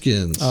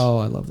Redskins. Oh,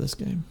 I love this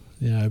game.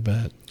 Yeah, I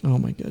bet. Oh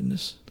my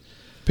goodness.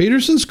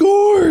 Peterson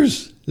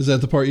scores. Is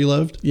that the part you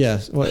loved?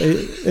 Yes. Well,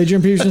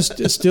 Adrian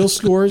Peterson still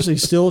scores.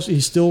 He's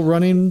still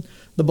running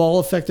the ball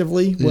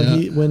effectively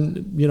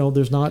when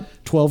there's not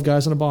 12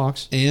 guys in a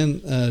box.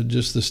 And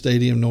just the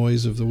stadium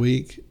noise of the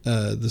week.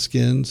 The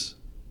Skins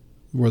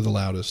were the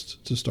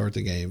loudest to start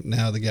the game.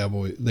 Now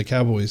the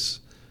Cowboys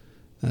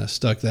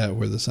stuck that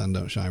where the sun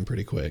don't shine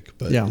pretty quick.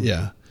 But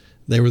yeah,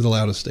 they were the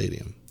loudest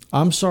stadium.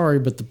 I'm sorry,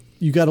 but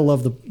you got to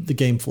love the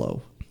game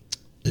flow.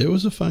 It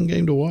was a fun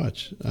game to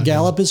watch.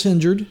 Gallup is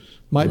injured.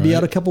 Might be Right.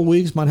 out a couple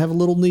weeks. Might have a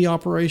little knee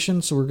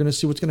operation. So we're going to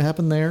see what's going to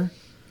happen there.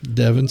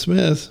 Devin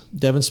Smith.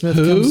 Devin Smith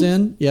comes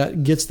in. Yeah,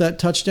 gets that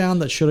touchdown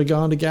that should have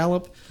gone to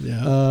Gallup.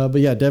 Yeah.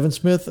 But yeah, Devin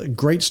Smith, a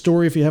great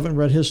story if you haven't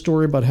read his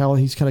story about how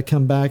he's kind of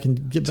come back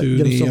and get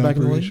himself back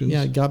in the league.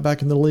 Yeah, got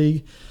back in the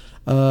league.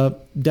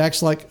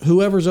 Dak's like,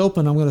 whoever's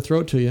open, I'm going to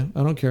throw it to you.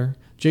 I don't care.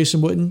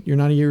 Jason Witten, you're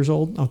 90 years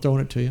old. I'm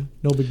throwing it to you.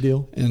 No big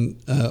deal. And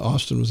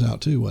Austin was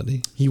out too, wasn't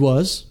he? He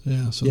was.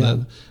 Yeah,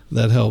 so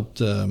that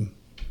helped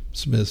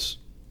Smith's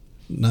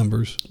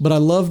numbers. But I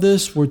love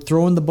this. We're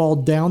throwing the ball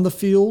down the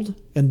field,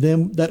 and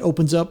then that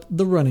opens up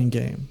the running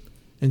game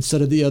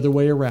instead of the other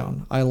way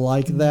around. I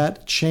like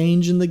that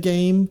change in the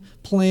game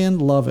plan.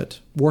 Love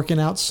it. Working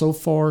out so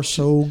far,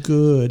 so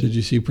good. Did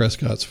you see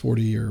Prescott's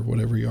 40 or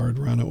whatever yard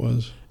run it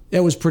was?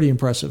 That was pretty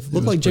impressive.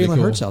 Looked was like pretty Jalen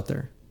cool. Hurts out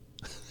there.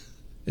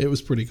 It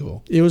was pretty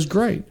cool. It was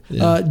great.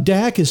 Yeah.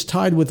 Dak is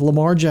tied with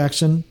Lamar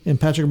Jackson and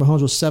Patrick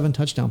Mahomes with 7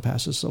 touchdown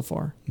passes so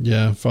far.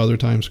 Yeah, Father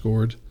Time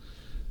scored.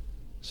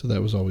 So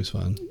that was always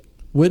fun.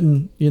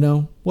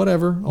 Witten,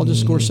 whatever. I'll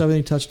just score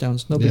 70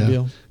 touchdowns. No big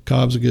deal.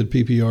 Cobb's a good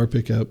PPR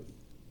pickup.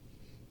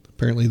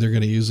 Apparently they're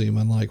going to use him,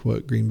 unlike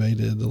what Green Bay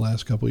did the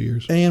last couple of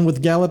years. And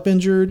with Gallup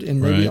injured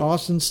and maybe Right.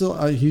 Austin still,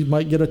 he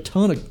might get a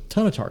ton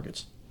of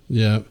targets.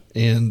 Yeah,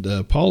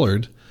 and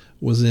Pollard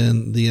was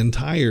in the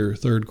entire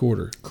third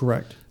quarter.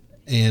 Correct.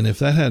 And if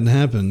that hadn't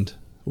happened,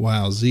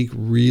 wow, Zeke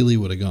really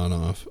would have gone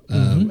off.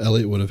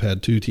 Elliott would have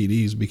had 2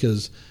 TDs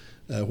because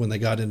when they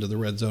got into the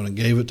red zone and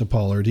gave it to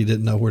Pollard, he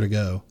didn't know where to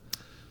go.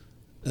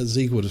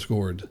 Zeke would have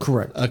scored.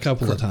 Correct. A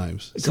couple of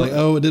times. It's Correct.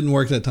 like, oh, it didn't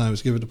work that time.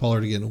 Let's give it to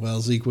Pollard again.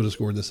 Well, Zeke would have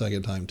scored the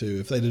second time too.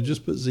 If they'd have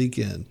just put Zeke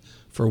in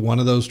for one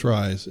of those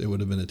tries, it would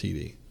have been a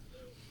TD.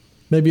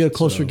 Maybe a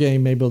closer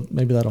game.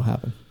 Maybe that'll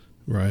happen.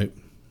 Right.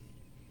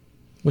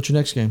 What's your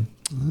next game?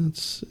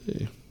 Let's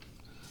see.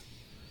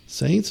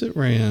 Saints at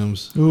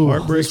Rams. Ooh,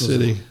 Heartbreak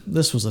City.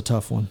 This was a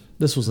tough one.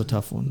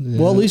 Yeah.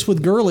 Well, at least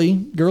with Gurley.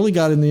 Gurley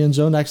got in the end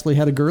zone, actually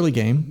had a Gurley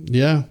game.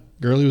 Yeah.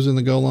 Gurley was in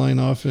the goal line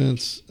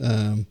offense.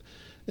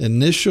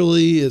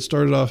 Initially, it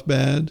started off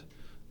bad.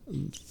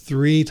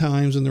 3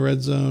 times in the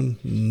red zone,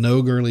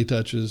 no Gurley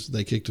touches.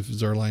 They kicked a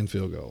Zerline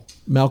field goal.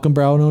 Malcolm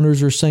Brown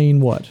owners are saying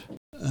what?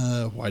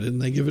 Why didn't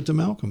they give it to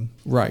Malcolm?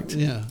 Right.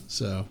 Yeah,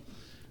 so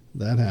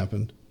that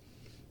happened.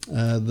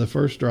 The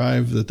first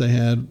drive that they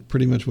had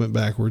pretty much went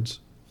backwards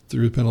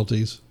through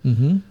penalties.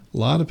 Mm-hmm. A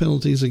lot of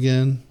penalties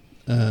again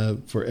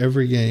for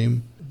every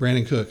game.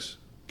 Brandon Cooks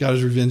got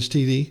his revenge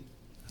TD.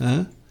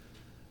 Huh?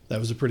 That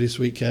was a pretty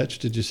sweet catch.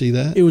 Did you see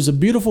that? It was a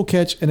beautiful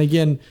catch. And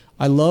again,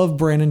 I love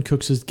Brandon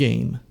Cooks'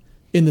 game.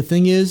 And the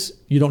thing is,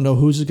 you don't know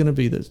who's going to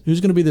be this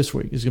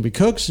week. Is it going to be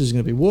Cooks? Is it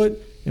going to be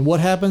Wood? And what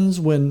happens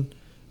when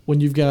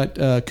you've got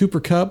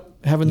Cooper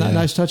Kupp having that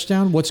nice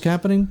touchdown? What's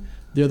happening?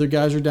 The other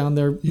guys are down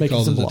there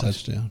making some blocks. You called it a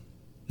touchdown.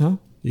 Huh?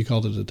 You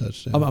called it a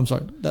touchdown. I'm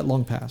sorry, that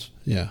long pass.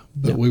 Yeah,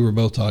 but we were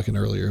both talking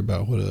earlier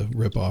about what a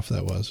ripoff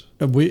that was.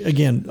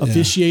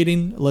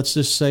 Officiating, let's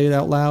just say it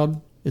out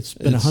loud. It's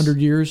been 100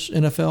 years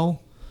NFL.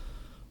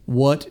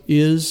 What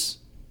is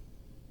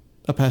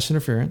a pass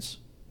interference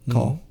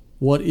call?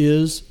 What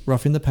is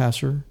roughing the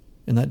passer?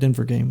 in that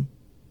Denver game.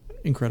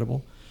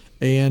 Incredible.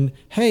 And,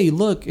 hey,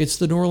 look, it's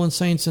the New Orleans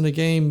Saints in a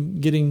game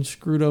getting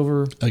screwed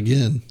over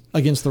Again.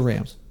 against the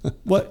Rams.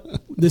 What?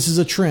 This is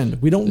a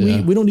trend. We don't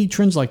need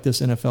trends like this,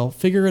 NFL.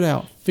 Figure it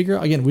out.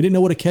 Again, we didn't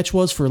know what a catch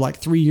was for like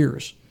 3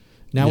 years.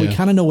 Now we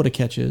kind of know what a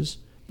catch is,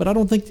 but I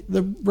don't think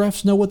the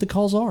refs know what the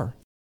calls are.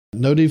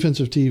 No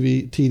defensive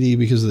TD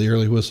because of the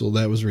early whistle.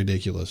 That was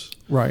ridiculous.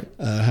 Right.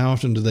 How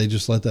often do they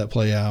just let that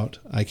play out?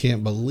 I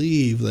can't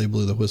believe they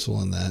blew the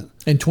whistle in that.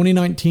 In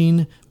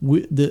 2019,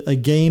 a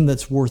game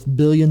that's worth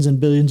billions and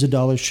billions of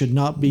dollars should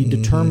not be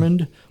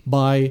determined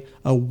by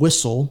a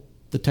whistle,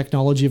 the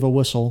technology of a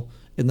whistle,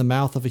 in the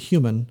mouth of a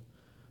human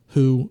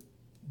who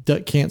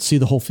can't see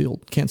the whole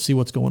field, can't see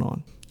what's going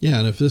on. Yeah,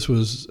 and if this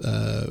was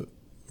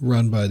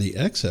run by the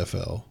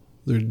XFL,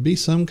 there'd be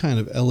some kind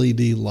of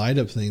LED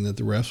light-up thing that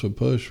the refs would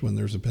push when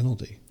there's a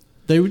penalty.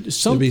 There would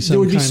be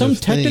some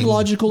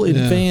technological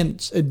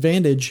advancement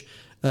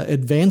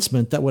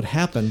that would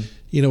happen.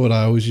 You know what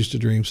I always used to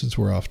dream, since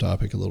we're off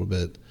topic a little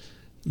bit,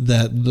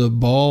 that the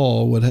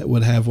ball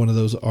would have one of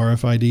those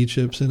RFID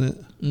chips in it.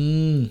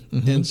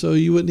 Mm-hmm. And so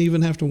you wouldn't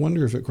even have to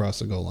wonder if it crossed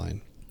the goal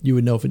line. You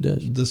would know if it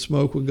did. The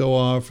smoke would go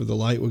off or the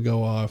light would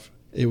go off.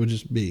 It would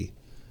just be.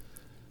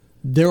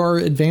 There are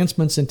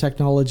advancements in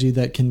technology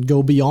that can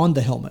go beyond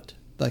the helmet,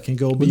 that can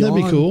go beyond Wouldn't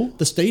that be cool?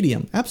 The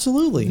stadium.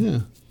 Absolutely. Yeah.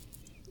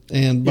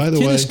 And by the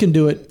way, tennis can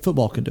do it,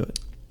 football can do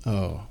it.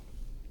 Oh,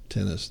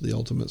 tennis, the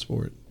ultimate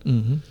sport.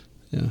 Mm-hmm.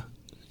 Yeah.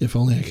 If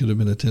only I could have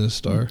been a tennis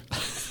star.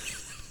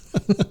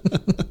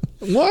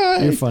 Why?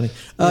 You're funny.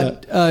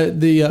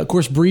 Of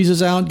course, Breeze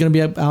is out. Going to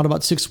be out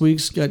about 6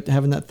 weeks.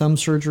 Having that thumb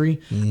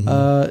surgery.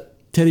 Mm-hmm.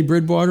 Teddy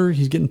Bridgewater.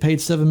 He's getting paid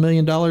 $7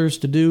 million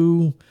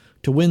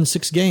to win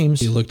 6 games.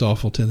 He looked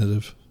awful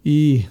tentative.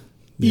 He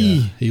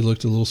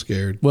looked a little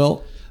scared.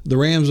 Well, the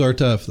Rams are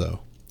tough though.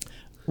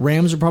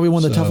 Rams are probably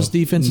one of the toughest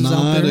defenses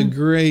out there. Not a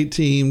great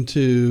team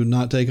to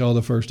not take all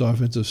the first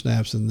offensive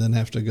snaps and then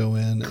have to go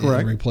in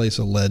and replace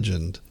a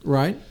legend.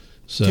 Right.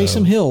 So,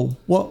 Taysom Hill.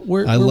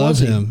 Where I love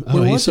him.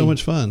 Where he's so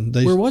much fun.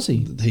 Where was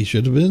he? He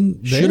should have been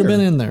there. Should have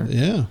been in there.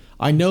 Yeah.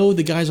 I know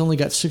the guy's only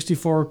got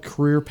 64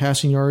 career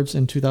passing yards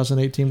in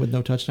 2018 with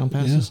no touchdown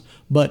passes,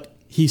 but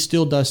he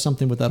still does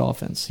something with that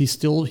offense. He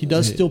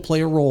does still play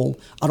a role.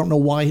 I don't know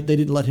why they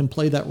didn't let him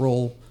play that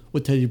role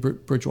with Teddy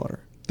Bridgewater.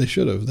 They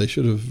should have. They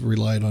should have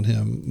relied on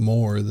him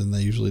more than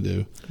they usually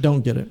do.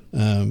 Don't get it.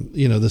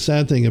 The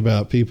sad thing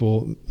about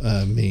people,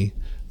 me,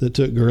 that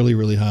took Gurley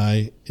really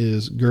high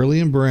is Gurley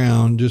and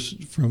Brown,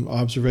 just from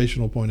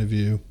observational point of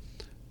view,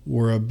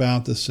 were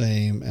about the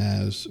same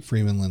as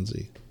Freeman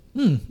Lindsay.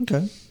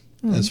 Okay.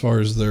 As far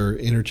as their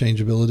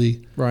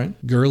interchangeability. Right.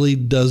 Gurley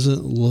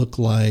doesn't look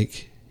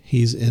like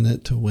he's in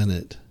it to win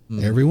it.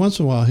 Every once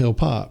in a while he'll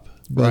pop.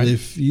 But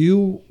if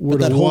you were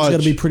to watch, that hole's got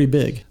to be pretty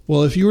big.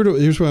 Well, if you were to,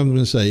 here's what I'm going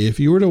to say: if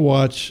you were to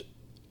watch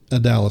a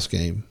Dallas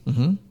game,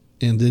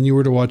 and then you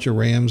were to watch a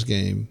Rams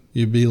game,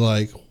 you'd be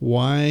like,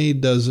 "Why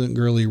doesn't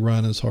Gurley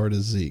run as hard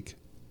as Zeke?"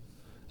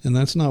 And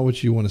that's not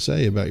what you want to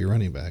say about your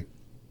running back,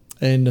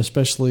 and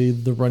especially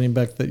the running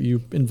back that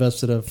you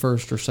invested a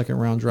first or second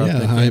round draft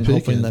pick in,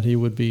 hoping that he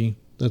would be.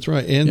 That's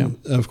right, and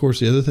of course,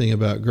 the other thing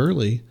about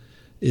Gurley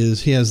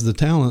is he has the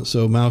talent.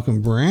 So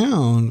Malcolm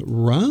Brown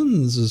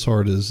runs as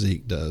hard as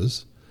Zeke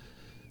does,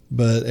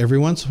 but every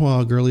once in a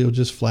while, Gurley will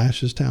just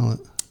flash his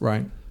talent.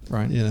 Right.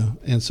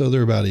 And so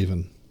they're about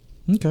even.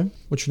 Okay.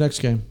 What's your next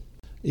game?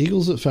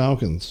 Eagles at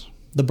Falcons.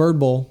 The Bird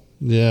Bowl.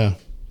 Yeah.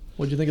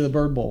 What'd you think of the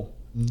Bird Bowl?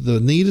 The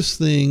neatest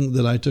thing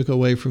that I took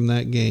away from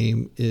that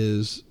game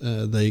is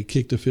they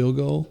kicked a field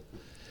goal,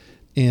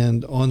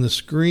 and on the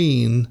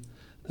screen,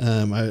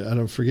 I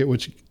don't forget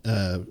which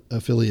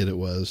affiliate it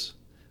was,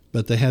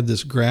 but they had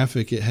this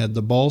graphic. It had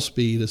the ball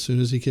speed as soon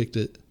as he kicked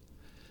it.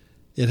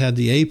 It had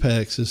the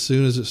apex as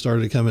soon as it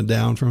started coming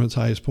down from its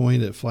highest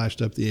point. It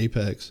flashed up the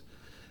apex.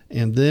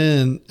 And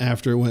then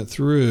after it went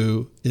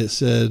through, it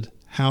said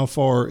how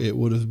far it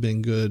would have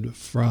been good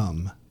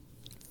from.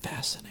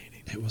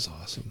 Fascinating. It was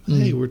awesome.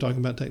 Mm-hmm. Hey, we're talking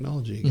about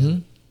technology again. Mm-hmm.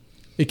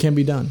 It can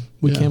be done.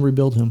 We can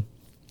rebuild him.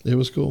 It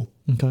was cool.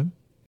 Okay.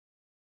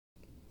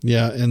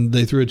 Yeah, and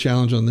they threw a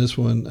challenge on this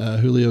one.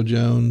 Julio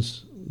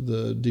Jones,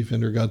 the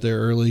defender, got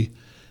there early.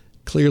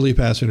 Clearly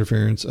pass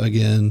interference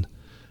again.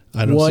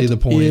 I don't see the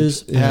point. What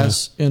is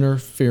pass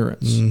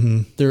interference?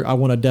 Mm-hmm. I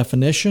want a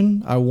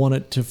definition. I want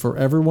it for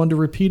everyone to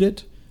repeat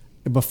it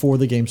before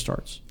the game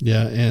starts.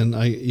 Yeah, and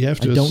you have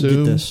to assume.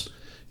 Don't get this.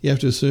 You have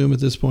to assume at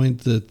this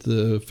point that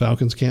the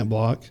Falcons can't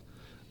block.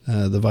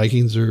 The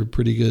Vikings are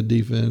pretty good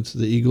defense.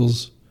 The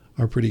Eagles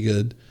are pretty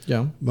good.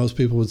 Yeah, most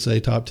people would say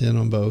top 10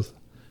 on both,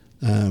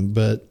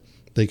 but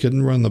they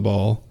couldn't run the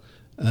ball.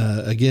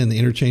 Again, the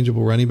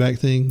interchangeable running back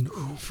thing.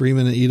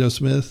 Freeman and Ito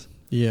Smith.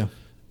 Yeah.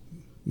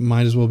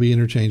 Might as well be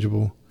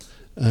interchangeable.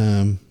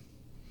 The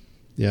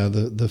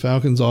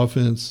Falcons'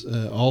 offense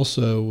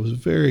also was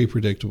very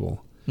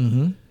predictable.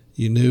 Mm-hmm.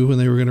 You knew when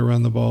they were going to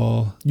run the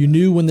ball. You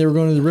knew when they were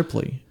going to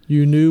Ripley.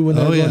 You knew when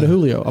they were going to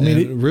Julio.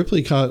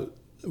 Ripley caught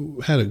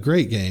had a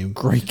great game.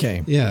 Great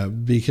game. Yeah,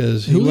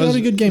 because Julio had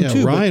a good game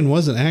too. Ryan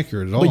wasn't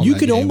accurate at all. But you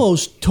could game.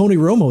 almost Tony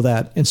Romo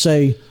that and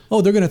say,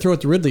 "Oh, they're going to throw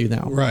it to Ridley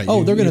now." Right.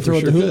 Oh, they're going to throw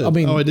it to Julio. I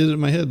mean, I did it in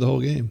my head the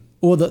whole game.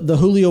 Well, the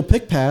Julio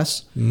pick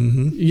pass.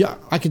 Mm-hmm. Yeah,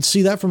 I could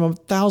see that from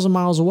 1,000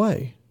 miles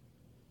away.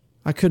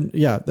 I couldn't.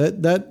 Yeah,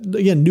 that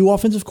again, new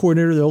offensive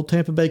coordinator, the old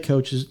Tampa Bay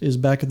coach is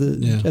back at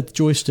the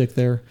joystick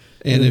there.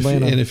 And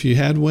if you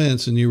had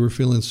Wentz and you were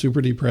feeling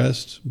super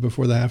depressed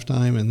before the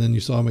halftime, and then you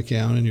saw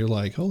McCown and you're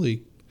like,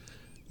 "Holy,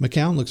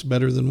 McCown looks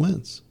better than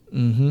Wentz."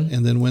 Mm-hmm.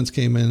 And then Wentz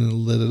came in and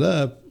lit it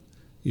up.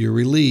 You're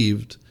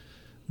relieved,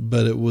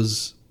 but it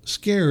was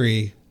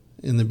scary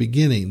in the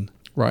beginning.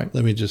 Right.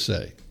 Let me just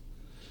say.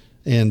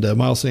 And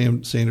Miles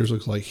Sanders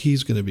looks like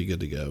he's going to be good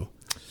to go,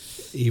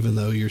 even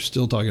though you're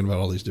still talking about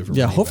all these different.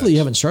 Yeah, hopefully you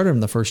haven't started him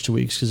the first 2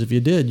 weeks, because if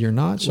you did, you're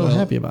not so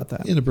happy about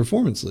that. In a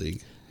performance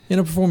league. In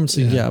a performance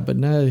league, yeah, but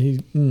now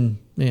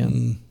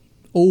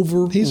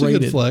overrated. He's a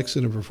good flex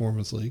in a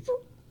performance league,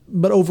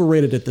 but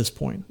overrated at this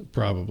point.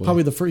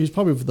 Probably. He's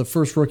probably the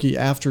first rookie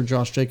after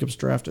Josh Jacobs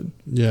drafted.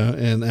 Yeah,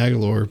 and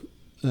Aguilar,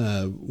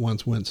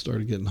 once Wentz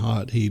started getting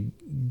hot, he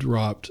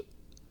dropped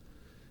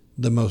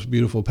the most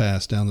beautiful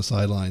pass down the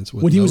sidelines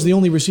when he was the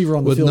only receiver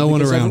on the with field no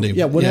one around him.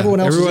 Yeah, when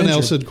everyone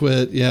else had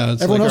quit. Yeah,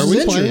 it's everyone like, else are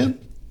we injured. playing?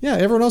 Yeah,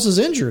 everyone else is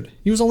injured.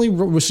 He was the only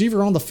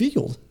receiver on the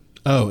field.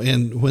 Oh,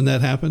 and when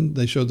that happened,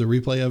 they showed the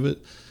replay of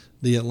it.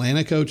 The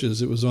Atlanta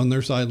coaches, it was on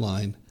their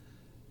sideline,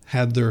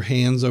 had their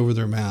hands over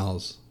their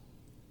mouths,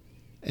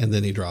 and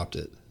then he dropped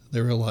it.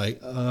 They were like,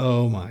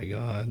 "Oh my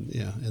God!"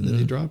 Yeah, and then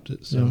he dropped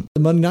it. So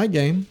the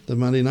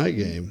Monday night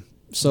game.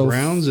 So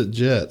Browns at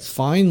Jets.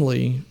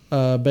 Finally,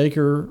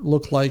 Baker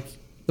looked like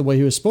the way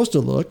he was supposed to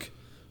look.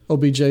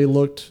 OBJ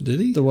looked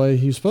the way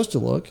he was supposed to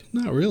look.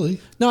 Not really.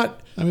 I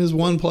mean, it was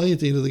one play at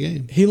the end of the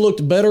game. He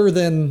looked better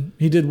than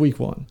he did week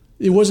one.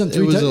 It wasn't.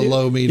 It was a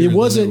low meter. It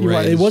wasn't. You're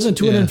right. It wasn't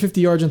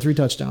 250 yards and 3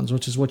 touchdowns,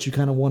 which is what you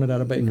kind of wanted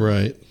out of Baker.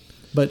 Right.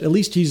 But at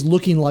least he's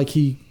looking like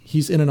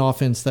he's in an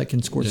offense that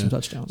can score some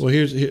touchdowns. Well,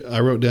 I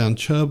wrote down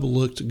Chubb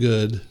looked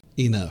good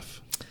enough.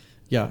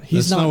 Yeah,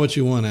 that's not what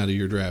you want out of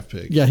your draft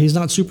pick. Yeah, he's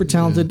not super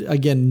talented. Yeah.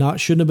 Again,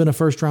 shouldn't have been a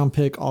first round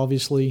pick.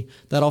 Obviously,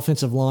 that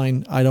offensive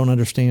line, I don't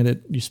understand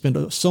it. You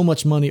spend so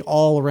much money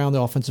all around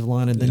the offensive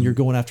line, and then you're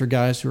going after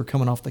guys who are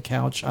coming off the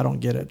couch. I don't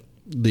get it.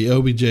 The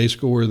OBJ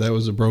score, that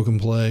was a broken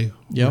play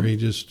where he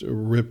just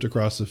ripped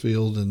across the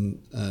field,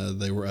 and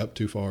they were up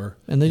too far.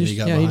 And he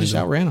just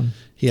outran him.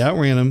 He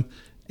outran him,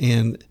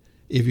 and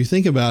if you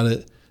think about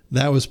it,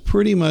 that was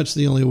pretty much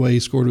the only way he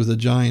scored with the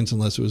Giants,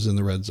 unless it was in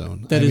the red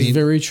zone. That is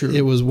very true.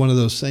 It was one of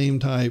those same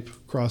type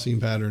crossing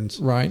patterns.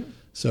 Right.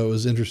 So it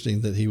was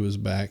interesting that he was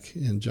back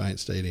in Giant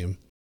Stadium.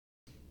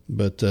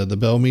 But the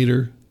bell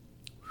meter,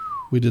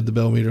 we did the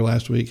bell meter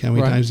last week. How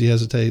many times he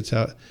hesitates?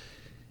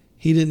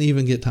 He didn't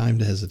even get time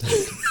to hesitate.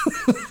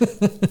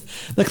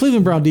 The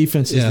Cleveland Brown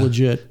defense is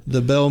legit. The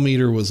bell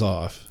meter was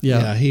off.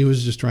 Yeah. He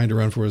was just trying to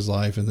run for his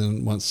life. And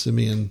then once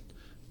Simeon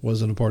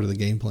wasn't a part of the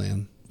game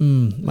plan.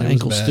 My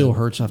ankle still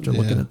hurts after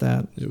looking at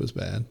that. It was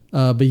bad.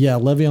 But yeah,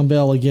 Le'Veon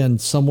Bell,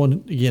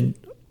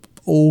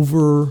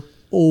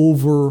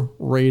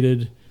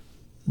 overrated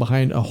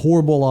behind a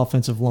horrible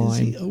offensive line. Is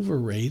he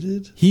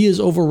overrated? He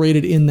is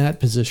overrated in that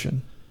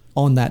position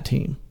on that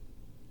team.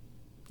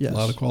 Yes. A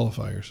lot of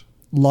qualifiers.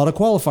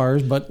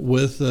 But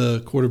with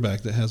a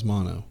quarterback that has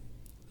mono.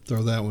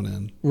 Throw that one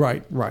in.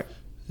 Right.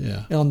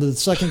 Yeah. And on the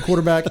second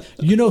quarterback,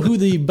 you know who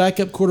the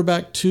backup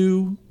quarterback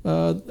to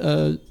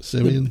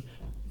Simeon?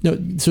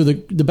 So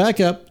the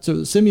backup,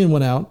 so Simeon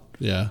went out.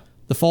 Yeah.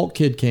 The Falk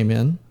kid came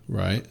in.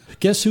 Right.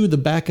 Guess who the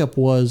backup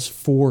was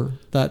for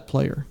that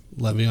player?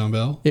 Le'Veon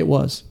Bell? It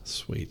was.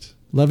 Sweet.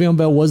 Le'Veon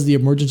Bell was the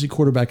emergency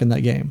quarterback in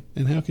that game.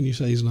 And how can you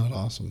say he's not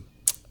awesome?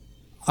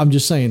 I'm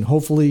just saying,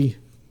 hopefully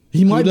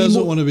he might be. Who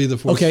doesn't want to be the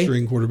fourth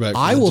string quarterback?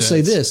 I will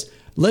say this.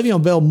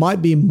 Le'Veon Bell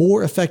might be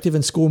more effective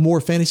and score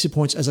more fantasy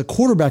points as a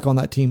quarterback on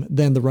that team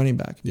than the running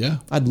back. Yeah.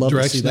 I'd love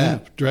to see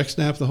that. Direct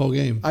snap the whole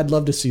game. I'd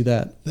love to see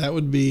that. That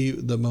would be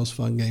the most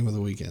fun game of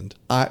the weekend.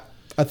 I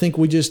think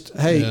we just,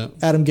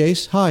 Adam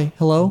Gase, hi,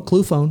 hello,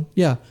 Clue phone.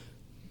 Yeah.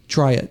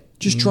 Try it.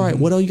 Just try it.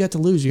 What all you got to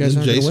lose? You guys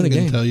aren't going to win a game.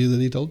 Jason can tell you that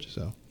he told you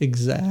so.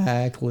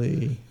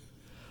 Exactly.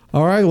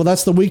 All right. Well,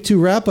 that's the week 2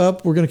 wrap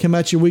up. We're going to come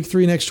at you week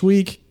 3 next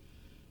week.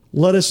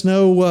 Let us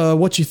know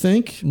what you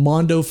think.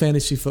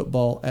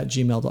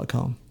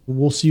 MondoFantasyFootball@gmail.com.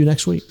 We'll see you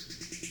next week.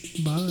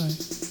 Bye.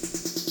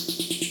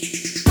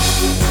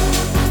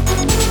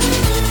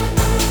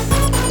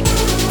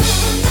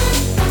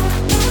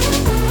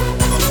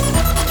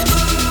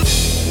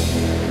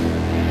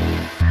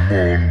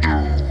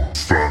 Mondo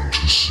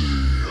Fantasy,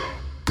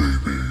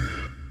 baby.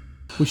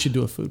 We should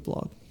do a food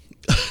blog.